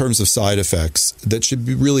 in terms of side effects that should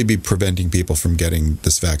really be preventing people from getting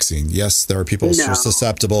this vaccine. Yes, there are people who are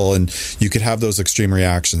susceptible and you could have those extreme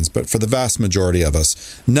reactions. But for the vast majority of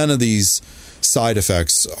us, none of these side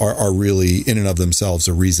effects are really in and of themselves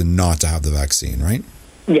a reason not to have the vaccine, right?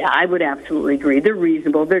 Yeah, I would absolutely agree. They're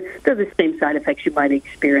reasonable. They're the same side effects you might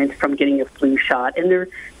experience from getting a flu shot, and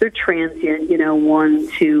they're transient,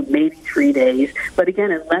 1, 2, maybe 3 days. But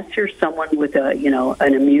again, unless you're someone with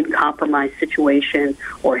an immune compromised situation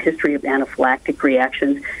or a history of anaphylactic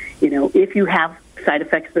reactions, if you have side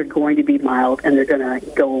effects, they're going to be mild and they're going to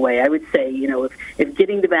go away. I would say, if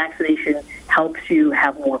getting the vaccination helps you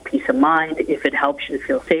have more peace of mind, if it helps you to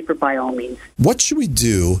feel safer, by all means. What should we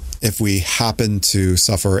do if we happen to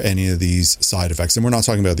suffer any of these side effects? And we're not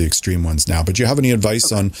talking about the extreme ones now, but do you have any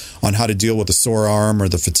advice on how to deal with the sore arm or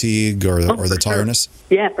the fatigue or the tiredness?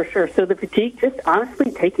 Sure. Yeah, for sure. So the fatigue, just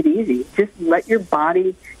honestly take it easy. Just let your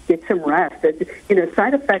body get some rest.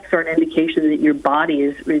 Side effects are an indication that your body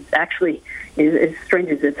is actually, as strange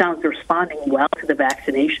as it sounds, responding well to the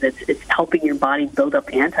vaccination. It's helping your body build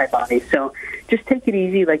up antibodies. So just take it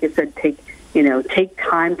easy. Like I said, take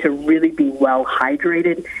time to really be well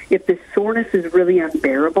hydrated. If the soreness is really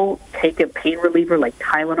unbearable, take a pain reliever like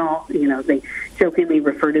Tylenol. They jokingly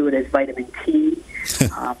refer to it as vitamin T.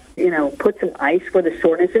 Put some ice where the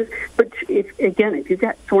soreness is. But if you've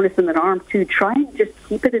got soreness in the arm too, try and just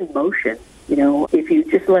keep it in motion. If you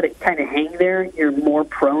just let it kind of hang there, you're more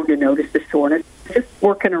prone to notice the soreness. Just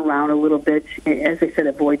working around a little bit. As I said,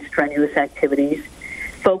 avoid strenuous activities.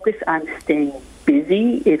 Focus on staying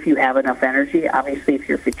busy if you have enough energy. Obviously, if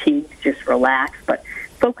you're fatigued, just relax. But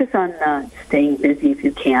focus on staying busy if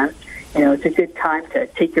you can. It's a good time to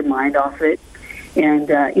take your mind off of it. And,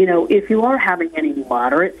 if you are having any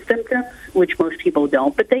moderate symptoms, which most people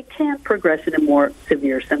don't, but they can progress into more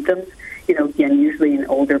severe symptoms, again, usually in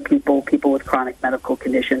older people with chronic medical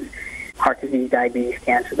conditions, heart disease, diabetes,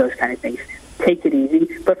 cancer, those kind of things, take it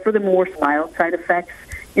easy. But for the more mild side effects,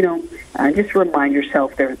 just remind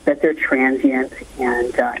yourself that they're transient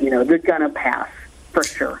and, they're going to pass for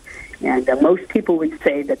sure. And most people would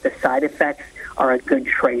say that the side effects are a good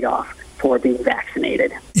trade-off for being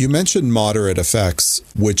vaccinated. You mentioned moderate effects,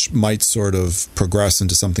 which might sort of progress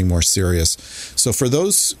into something more serious. So for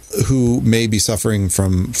those who may be suffering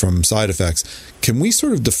from side effects, can we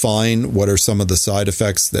sort of define what are some of the side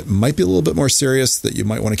effects that might be a little bit more serious that you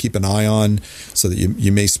might want to keep an eye on so that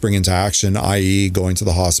you may spring into action, i.e. going to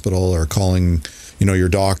the hospital or calling, your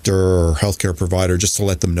doctor or healthcare provider just to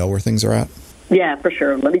let them know where things are at? Yeah, for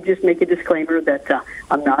sure. Let me just make a disclaimer that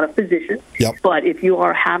I'm not a physician. Yep. But if you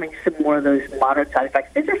are having some more of those moderate side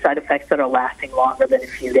effects, these are side effects that are lasting longer than a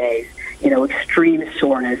few days. Extreme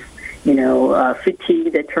soreness,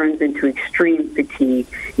 fatigue that turns into extreme fatigue,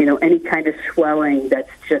 any kind of swelling that's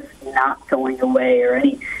just not going away, or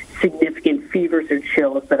any significant fevers or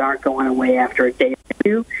chills that aren't going away after a day or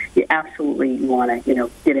two, you absolutely want to,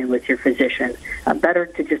 get in with your physician. Better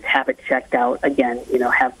to just have it checked out. Again,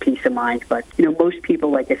 have peace of mind. But, most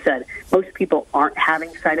people, like I said, most people aren't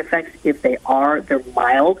having side effects. If they are, they're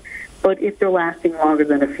mild. But if they're lasting longer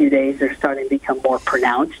than a few days, they're starting to become more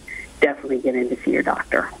pronounced. Definitely get in to see your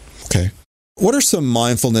doctor. Okay. What are some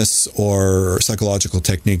mindfulness or psychological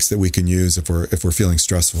techniques that we can use if we're feeling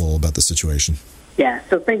stressful about the situation? Yeah,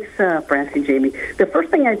 so thanks for asking, Jamie. The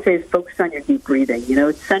first thing I'd say is focus on your deep breathing.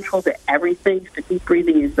 It's central to everything. So deep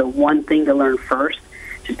breathing is the one thing to learn first.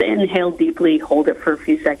 Just inhale deeply, hold it for a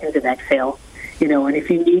few seconds, and exhale. And if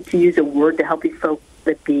you need to use a word to help you focus,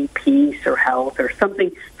 it be peace or health or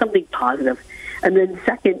something positive. And then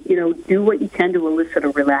second, do what you can to elicit a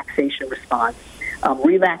relaxation response.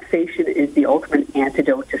 Relaxation is the ultimate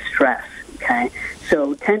antidote to stress, okay?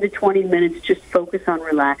 So 10 to 20 minutes, just focus on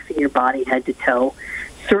relaxing your body head to toe.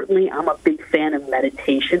 Certainly, I'm a big fan of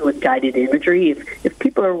meditation with guided imagery. If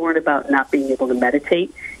people are worried about not being able to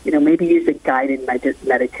meditate, maybe use a guided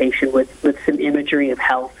meditation with some imagery of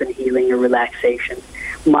health and healing or relaxation.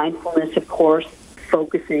 Mindfulness, of course,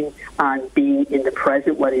 focusing on being in the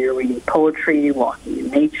present, whether you're reading poetry, walking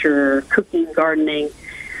in nature, cooking, gardening.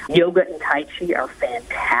 Yoga and Tai Chi are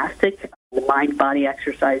fantastic. The mind-body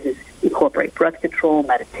exercises incorporate breath control,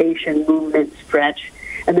 meditation, movement, stretch,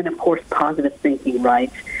 and then, of course, positive thinking,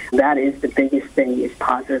 right? That is the biggest thing, is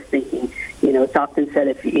positive thinking. It's often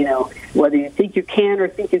said, whether you think you can or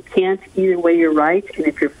think you can't, either way you're right. And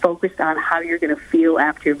if you're focused on how you're going to feel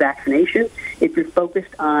after your vaccination, if you're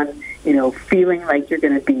focused on, feeling like you're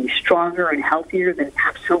going to be stronger and healthier, then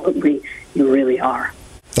absolutely you really are.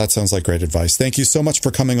 That sounds like great advice. Thank you so much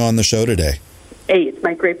for coming on the show today. Hey, it's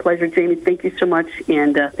my great pleasure, Jamie. Thank you so much,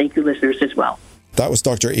 and thank you, listeners, as well. That was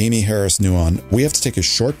Dr. Amy Harris-Nuon. We have to take a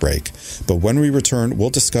short break, but when we return, we'll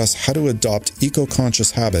discuss how to adopt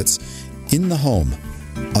eco-conscious habits in the home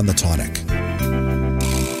on The Tonic.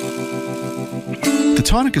 The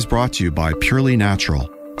Tonic is brought to you by Purely Natural.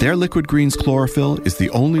 Their Liquid Greens Chlorophyll is the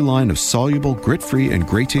only line of soluble, grit-free, and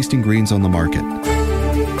great-tasting greens on the market.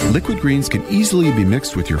 Liquid greens can easily be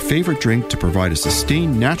mixed with your favorite drink to provide a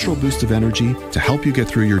sustained natural boost of energy to help you get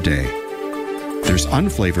through your day. There's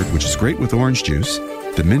unflavored, which is great with orange juice.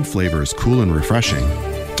 The mint flavor is cool and refreshing.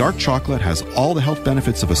 Dark chocolate has all the health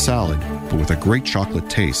benefits of a salad, but with a great chocolate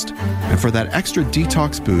taste. And for that extra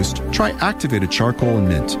detox boost, try activated charcoal and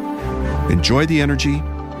mint. Enjoy the energy,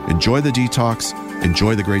 enjoy the detox,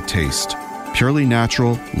 enjoy the great taste. Purely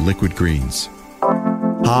Natural Liquid Greens.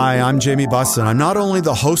 Hi, I'm Jamie Buss, and I'm not only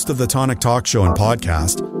the host of the Tonic Talk Show and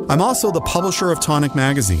podcast, I'm also the publisher of Tonic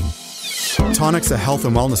Magazine. Tonic's a health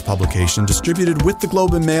and wellness publication distributed with the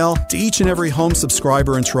Globe and Mail to each and every home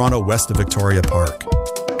subscriber in Toronto west of Victoria Park.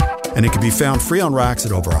 And it can be found free on racks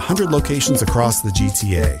at over 100 locations across the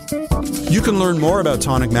GTA. You can learn more about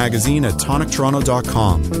Tonic Magazine at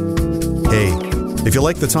tonictoronto.com. Hey, if you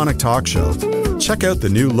like the Tonic Talk Show, check out the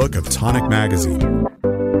new look of Tonic Magazine.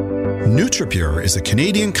 NutriPure is a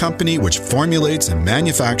Canadian company which formulates and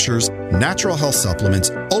manufactures natural health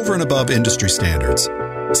supplements over and above industry standards.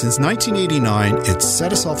 Since 1989, it's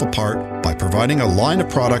set itself apart by providing a line of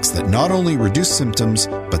products that not only reduce symptoms,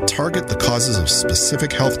 but target the causes of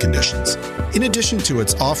specific health conditions. In addition to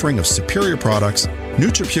its offering of superior products,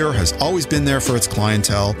 NutriPure has always been there for its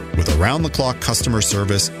clientele with around-the-clock customer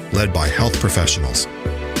service led by health professionals.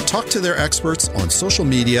 Talk to their experts on social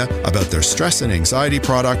media about their stress and anxiety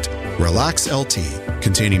product, Relax LT,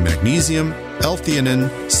 containing magnesium, L-theanine,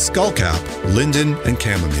 skullcap, linden, and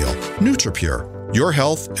chamomile. NutriPure. Your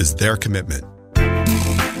health is their commitment.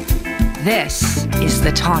 This is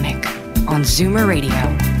The Tonic on Zoomer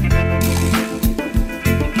Radio.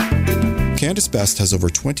 Candice Best has over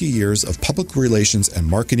 20 years of public relations and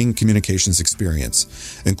marketing communications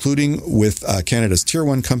experience, including with Canada's Tier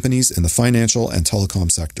 1 companies in the financial and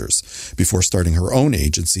telecom sectors, before starting her own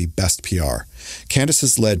agency, Best PR. Candice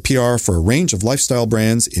has led PR for a range of lifestyle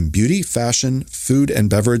brands in beauty, fashion, food and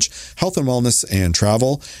beverage, health and wellness, and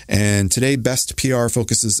travel. And today, Best PR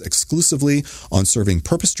focuses exclusively on serving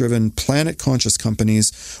purpose-driven, planet-conscious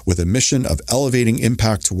companies with a mission of elevating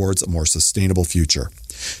impact towards a more sustainable future.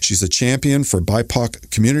 She's a champion for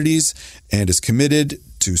BIPOC communities and is committed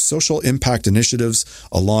to social impact initiatives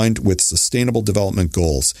aligned with sustainable development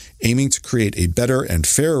goals, aiming to create a better and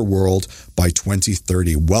fairer world by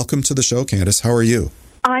 2030. Welcome to the show, Candice. How are you?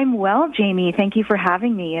 I'm well, Jamie. Thank you for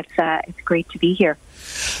having me. It's great to be here.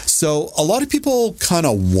 So a lot of people kind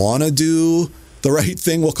of want to do the right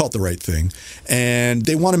thing, we'll call it the right thing, and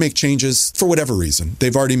they want to make changes for whatever reason.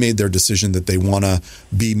 They've already made their decision that they want to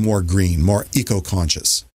be more green, more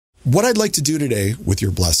eco-conscious. What I'd like to do today, with your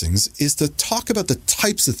blessings, is to talk about the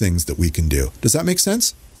types of things that we can do. Does that make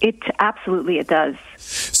sense? It does.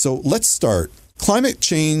 So let's start. Climate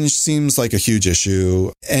change seems like a huge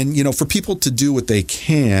issue, and for people to do what they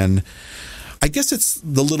can, I guess it's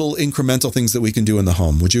the little incremental things that we can do in the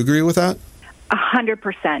home. Would you agree with that?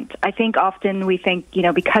 100%. I think often we think,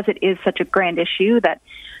 because it is such a grand issue, that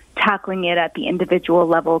tackling it at the individual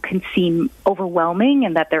level can seem overwhelming,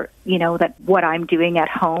 and that that what I'm doing at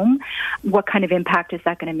home, what kind of impact is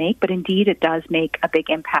that going to make? But indeed, it does make a big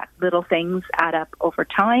impact. Little things add up over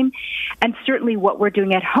time. And certainly what we're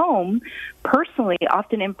doing at home personally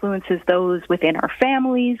often influences those within our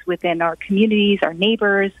families, within our communities, our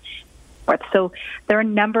neighbors. forth. So there are a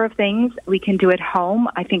number of things we can do at home.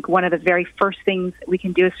 I think one of the very first things we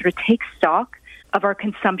can do is sort of take stock of our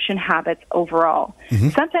consumption habits overall. Mm-hmm.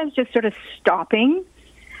 Sometimes just sort of stopping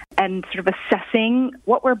and sort of assessing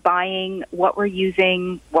what we're buying, what we're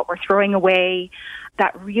using, what we're throwing away.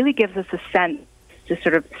 That really gives us a sense to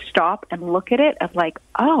sort of stop and look at it of like,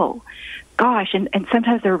 oh, gosh, and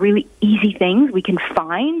sometimes there are really easy things we can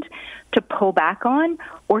find to pull back on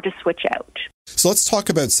or to switch out. So let's talk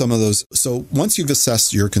about some of those. So once you've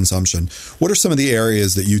assessed your consumption, what are some of the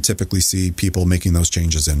areas that you typically see people making those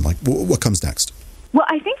changes in? Like, what comes next? Well,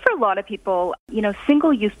 I think for a lot of people,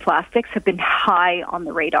 single-use plastics have been high on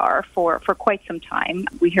the radar for quite some time.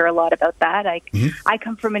 We hear a lot about that. I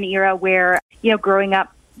come from an era where, growing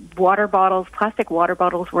up, plastic water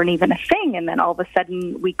bottles weren't even a thing. And then all of a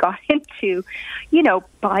sudden we got into,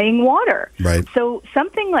 buying water. Right. So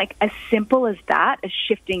something like as simple as that, as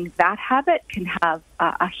shifting that habit can have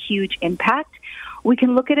a huge impact. We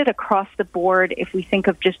can look at it across the board if we think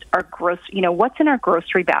of just our what's in our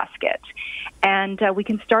grocery basket. And we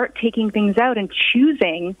can start taking things out and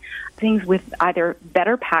choosing things with either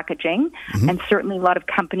better packaging, and certainly a lot of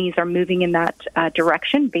companies are moving in that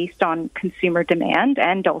direction based on consumer demand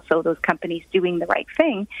and also those companies doing the right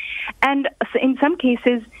thing. And in some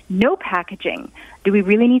cases, no packaging. Do we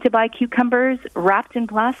really need to buy cucumbers wrapped in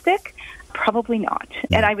plastic? Probably not.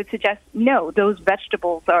 And I would suggest, no, those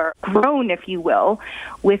vegetables are grown, if you will,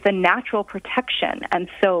 with a natural protection. And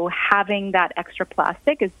so having that extra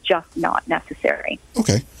plastic is just not necessary.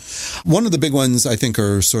 Okay. One of the big ones, I think,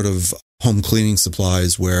 are sort of home cleaning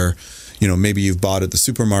supplies where, maybe you've bought at the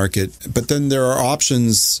supermarket, but then there are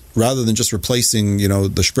options rather than just replacing,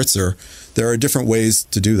 the spritzer. There are different ways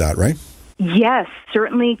to do that, right? Yes,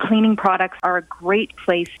 certainly cleaning products are a great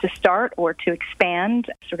place to start or to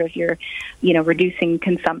expand sort of your, reducing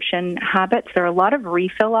consumption habits. There are a lot of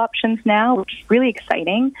refill options now, which is really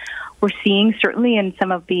exciting. We're seeing certainly in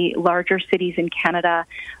some of the larger cities in Canada,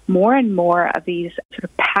 more and more of these sort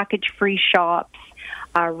of package-free shops,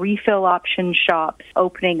 refill option shops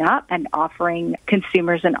opening up and offering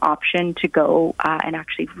consumers an option to go and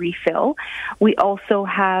actually refill. We also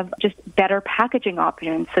have just better packaging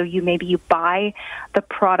options. So you buy the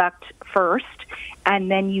product first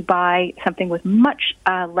and then you buy something with much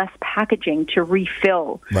less packaging to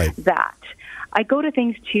refill that. I go to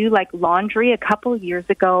things too, like laundry. A couple of years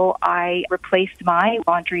ago, I replaced my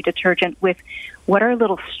laundry detergent with what are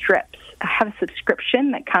little strips. I have a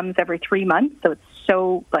subscription that comes every 3 months, so it's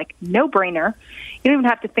so no-brainer. You don't even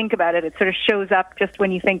have to think about it. It sort of shows up just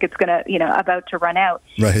when you think it's gonna, about to run out.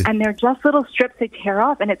 Right. And they're just little strips they tear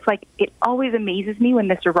off, and it's like it always amazes me when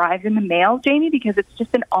this arrives in the mail, Jamie, because it's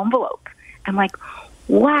just an envelope. I'm like,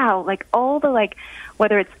 wow, like all the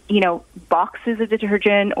whether it's boxes of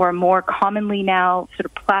detergent or more commonly now sort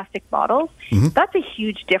of plastic bottles. That's a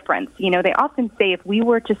huge difference. They often say if we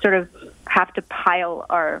were to sort of have to pile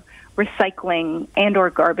our recycling and or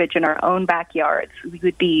garbage in our own backyards, we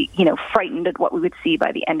would be, frightened at what we would see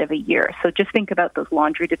by the end of a year. So just think about those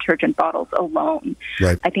laundry detergent bottles alone.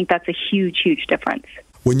 Right. I think that's a huge, huge difference.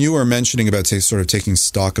 When you were mentioning about sort of taking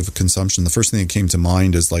stock of consumption, the first thing that came to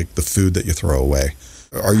mind is like the food that you throw away.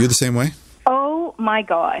 Are you the same way? Oh my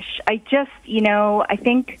gosh. I just, I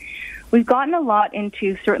think we've gotten a lot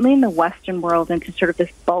into, certainly in the Western world, into sort of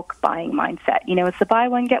this bulk buying mindset. It's the buy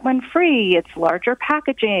one, get one free. It's larger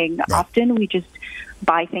packaging. Right. Often we just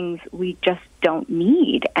buy things we just don't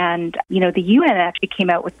need. And, the UN actually came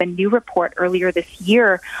out with a new report earlier this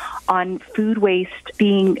year on food waste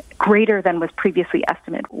being greater than was previously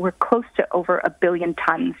estimated. We're close to over 1 billion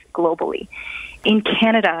tons globally. In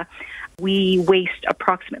Canada, we waste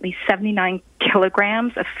approximately 79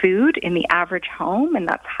 kilograms of food in the average home, and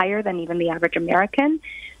that's higher than even the average American.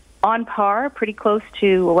 On par, pretty close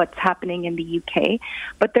to what's happening in the UK.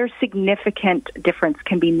 But there's significant difference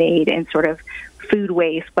can be made in sort of food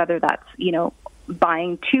waste, whether that's,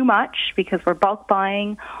 buying too much because we're bulk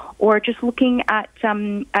buying, or just looking at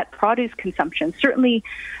produce consumption. Certainly,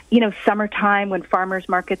 summertime when farmers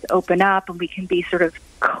markets open up and we can be sort of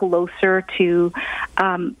closer to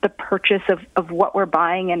the purchase of what we're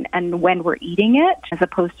buying and when we're eating it, as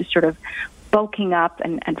opposed to sort of bulking up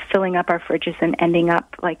and filling up our fridges and ending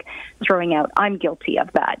up like throwing out. I'm guilty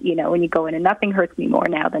of that, when you go in, and nothing hurts me more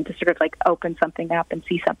now than to sort of like open something up and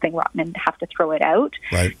see something rotten and have to throw it out.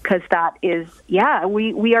 Right. Because that is,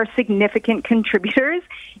 we are significant contributors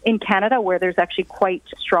in Canada, where there's actually quite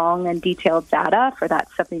strong and detailed data for that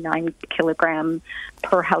 79 kilogram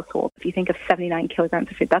per household. If you think of 79 kilograms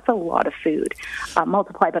of food, that's a lot of food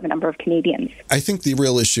multiplied by the number of Canadians. I think the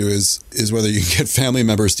real issue is whether you can get family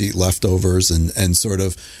members to eat leftovers leftovers and sort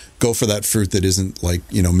of go for that fruit that isn't like,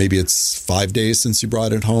 maybe it's 5 days since you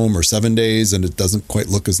brought it home or 7 days and it doesn't quite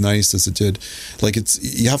look as nice as it did. Like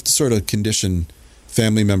you have to sort of condition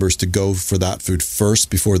family members to go for that food first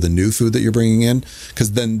before the new food that you're bringing in,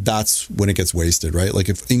 because then that's when it gets wasted, right? Like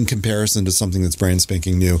if in comparison to something that's brand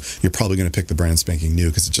spanking new, you're probably going to pick the brand spanking new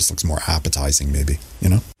because it just looks more appetizing maybe,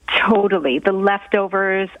 Totally. The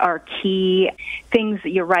leftovers are key. Things,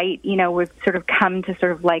 you're right, we've sort of come to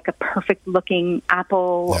sort of like a perfect looking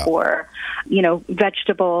apple or,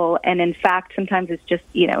 vegetable. And in fact, sometimes it's just,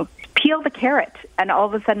 peel the carrot and all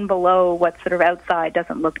of a sudden below what's sort of outside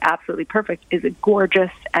doesn't look absolutely perfect is a gorgeous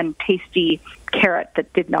and tasty carrot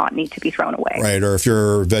that did not need to be thrown away. Right. Or if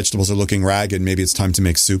your vegetables are looking ragged, maybe it's time to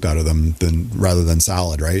make soup out of them rather than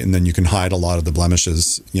salad, right? And then you can hide a lot of the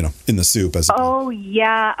blemishes, in the soup.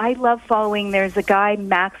 Yeah. I love following. There's a guy,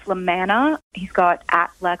 Max Lamanna. He's got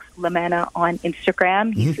 @Lex Lamanna on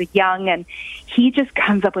Instagram. He's young and he just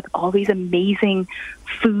comes up with all these amazing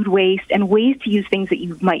food waste and ways to use things that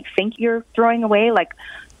you might think you're throwing away, like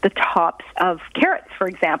the tops of carrots, for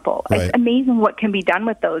example. Right. It's amazing what can be done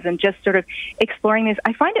with those and just sort of exploring this.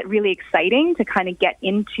 I find it really exciting to kind of get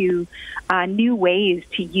into new ways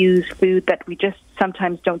to use food that we just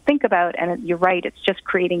sometimes don't think about. And you're right, it's just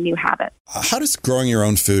creating new habits. How does growing your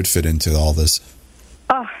own food fit into all this?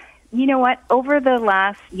 You know what? Over the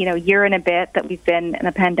last, year and a bit that we've been in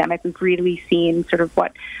the pandemic, we've really seen sort of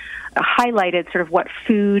what highlighted sort of what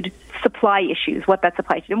food supply issues, what that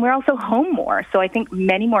supply to. And we're also home more. So I think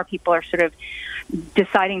many more people are sort of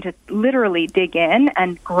deciding to literally dig in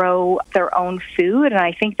and grow their own food. And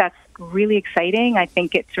I think that's really exciting. I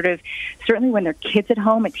think it's sort of, certainly when they're kids at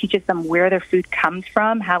home, it teaches them where their food comes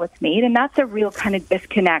from, how it's made. And that's a real kind of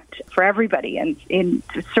disconnect for everybody. And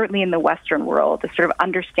certainly in the Western world, the sort of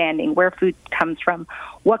understanding where food comes from,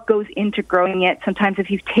 what goes into growing it. Sometimes if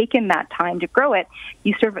you've taken that time to grow it,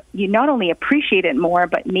 you not only appreciate it more,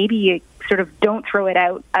 but maybe you sort of don't throw it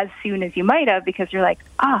out as soon as you might have because you're like,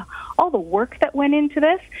 all the work that went into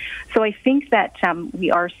this. So I think that we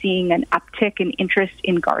are seeing an uptick in interest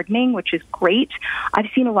in gardening, which is great. I've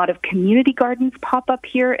seen a lot of community gardens pop up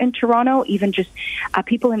here in Toronto, even just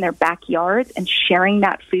people in their backyards and sharing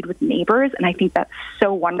that food with neighbors. And I think that's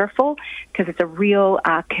so wonderful because it's a real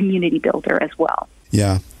community builder as well.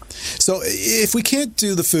 Yeah. So if we can't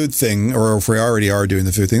do the food thing, or if we already are doing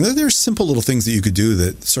the food thing, there's simple little things that you could do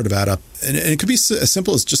that sort of add up. And it could be as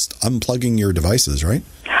simple as just unplugging your devices, right?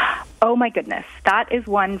 Oh, my goodness. That is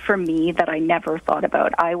one for me that I never thought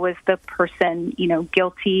about. I was the person,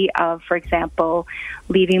 guilty of, for example,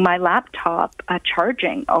 leaving my laptop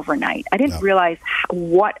charging overnight. I didn't realize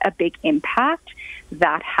what a big impact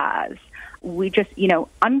that has. We just,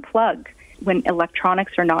 unplug when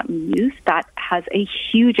electronics are not in use. That has a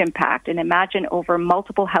huge impact. And imagine over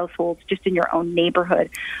multiple households just in your own neighborhood,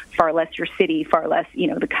 far less your city, far less,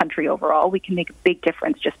 the country overall. We can make a big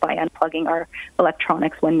difference just by unplugging our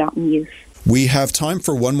electronics when not in use. We have time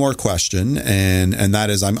for one more question, and that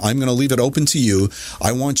is, I'm going to leave it open to you.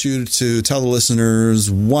 I want you to tell the listeners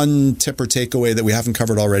one tip or takeaway that we haven't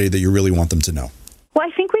covered already that you really want them to know. Well,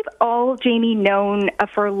 I think we've all, Jamie, known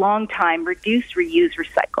for a long time, reduce, reuse,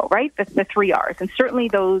 recycle, right? The 3 R's. And certainly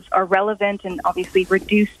those are relevant, and obviously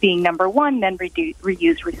reduce being number one, then reduce,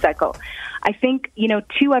 reuse, recycle. I think,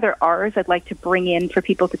 2 other R's I'd like to bring in for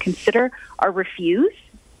people to consider are refuse.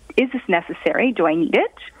 Is this necessary? Do I need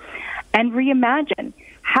it? And reimagine.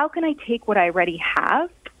 How can I take what I already have,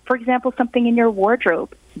 for example, something in your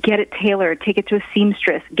wardrobe, get it tailored, take it to a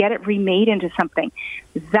seamstress, get it remade into something.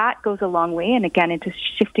 That goes a long way, and again, into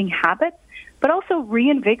shifting habits, but also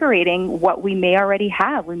reinvigorating what we may already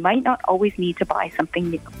have. We might not always need to buy something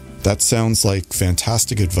new. That sounds like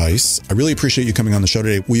fantastic advice. I really appreciate you coming on the show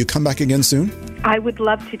today. Will you come back again soon? I would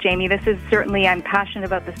love to, Jamie. This is certainly, I'm passionate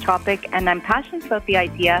about this topic, and I'm passionate about the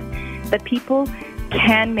idea that people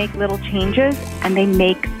can make little changes and they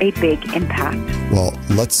make a big impact. Well,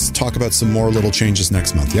 let's talk about some more little changes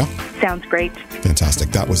next month, yeah? Sounds great. Fantastic.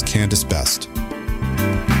 That was Candice Best.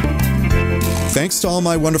 Thanks to all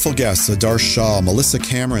my wonderful guests, Adarsh Shah, Melissa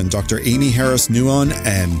Cameron, Dr. Amy Harris-Nuon,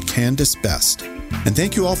 and Candice Best. And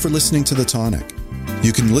thank you all for listening to The Tonic.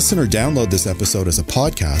 You can listen or download this episode as a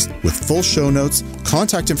podcast with full show notes,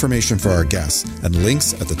 contact information for our guests, and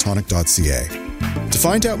links at thetonic.ca. To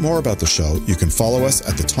find out more about the show, you can follow us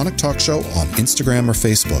at The Tonic Talk Show on Instagram or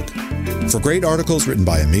Facebook. For great articles written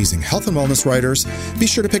by amazing health and wellness writers, be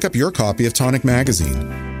sure to pick up your copy of Tonic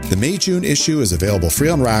Magazine. The May-June issue is available free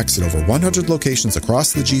on racks at over 100 locations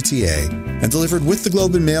across the GTA and delivered with the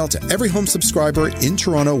Globe and Mail to every home subscriber in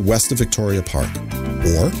Toronto west of Victoria Park.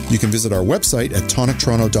 Or you can visit our website at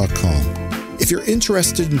tonictoronto.com. If you're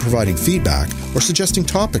interested in providing feedback or suggesting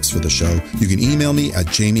topics for the show, you can email me at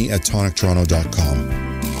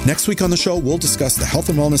jamie@tonictoronto.com. Next week on the show, we'll discuss the health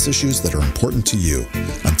and wellness issues that are important to you.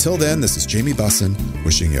 Until then, this is Jamie Bussin,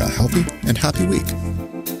 wishing you a healthy and happy week.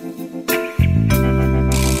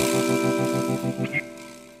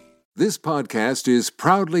 This podcast is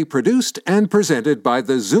proudly produced and presented by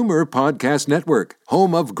the Zoomer Podcast Network,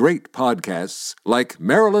 home of great podcasts like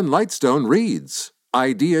Marilyn Lightstone Reads,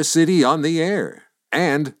 Idea City on the Air,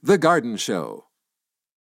 and The Garden Show.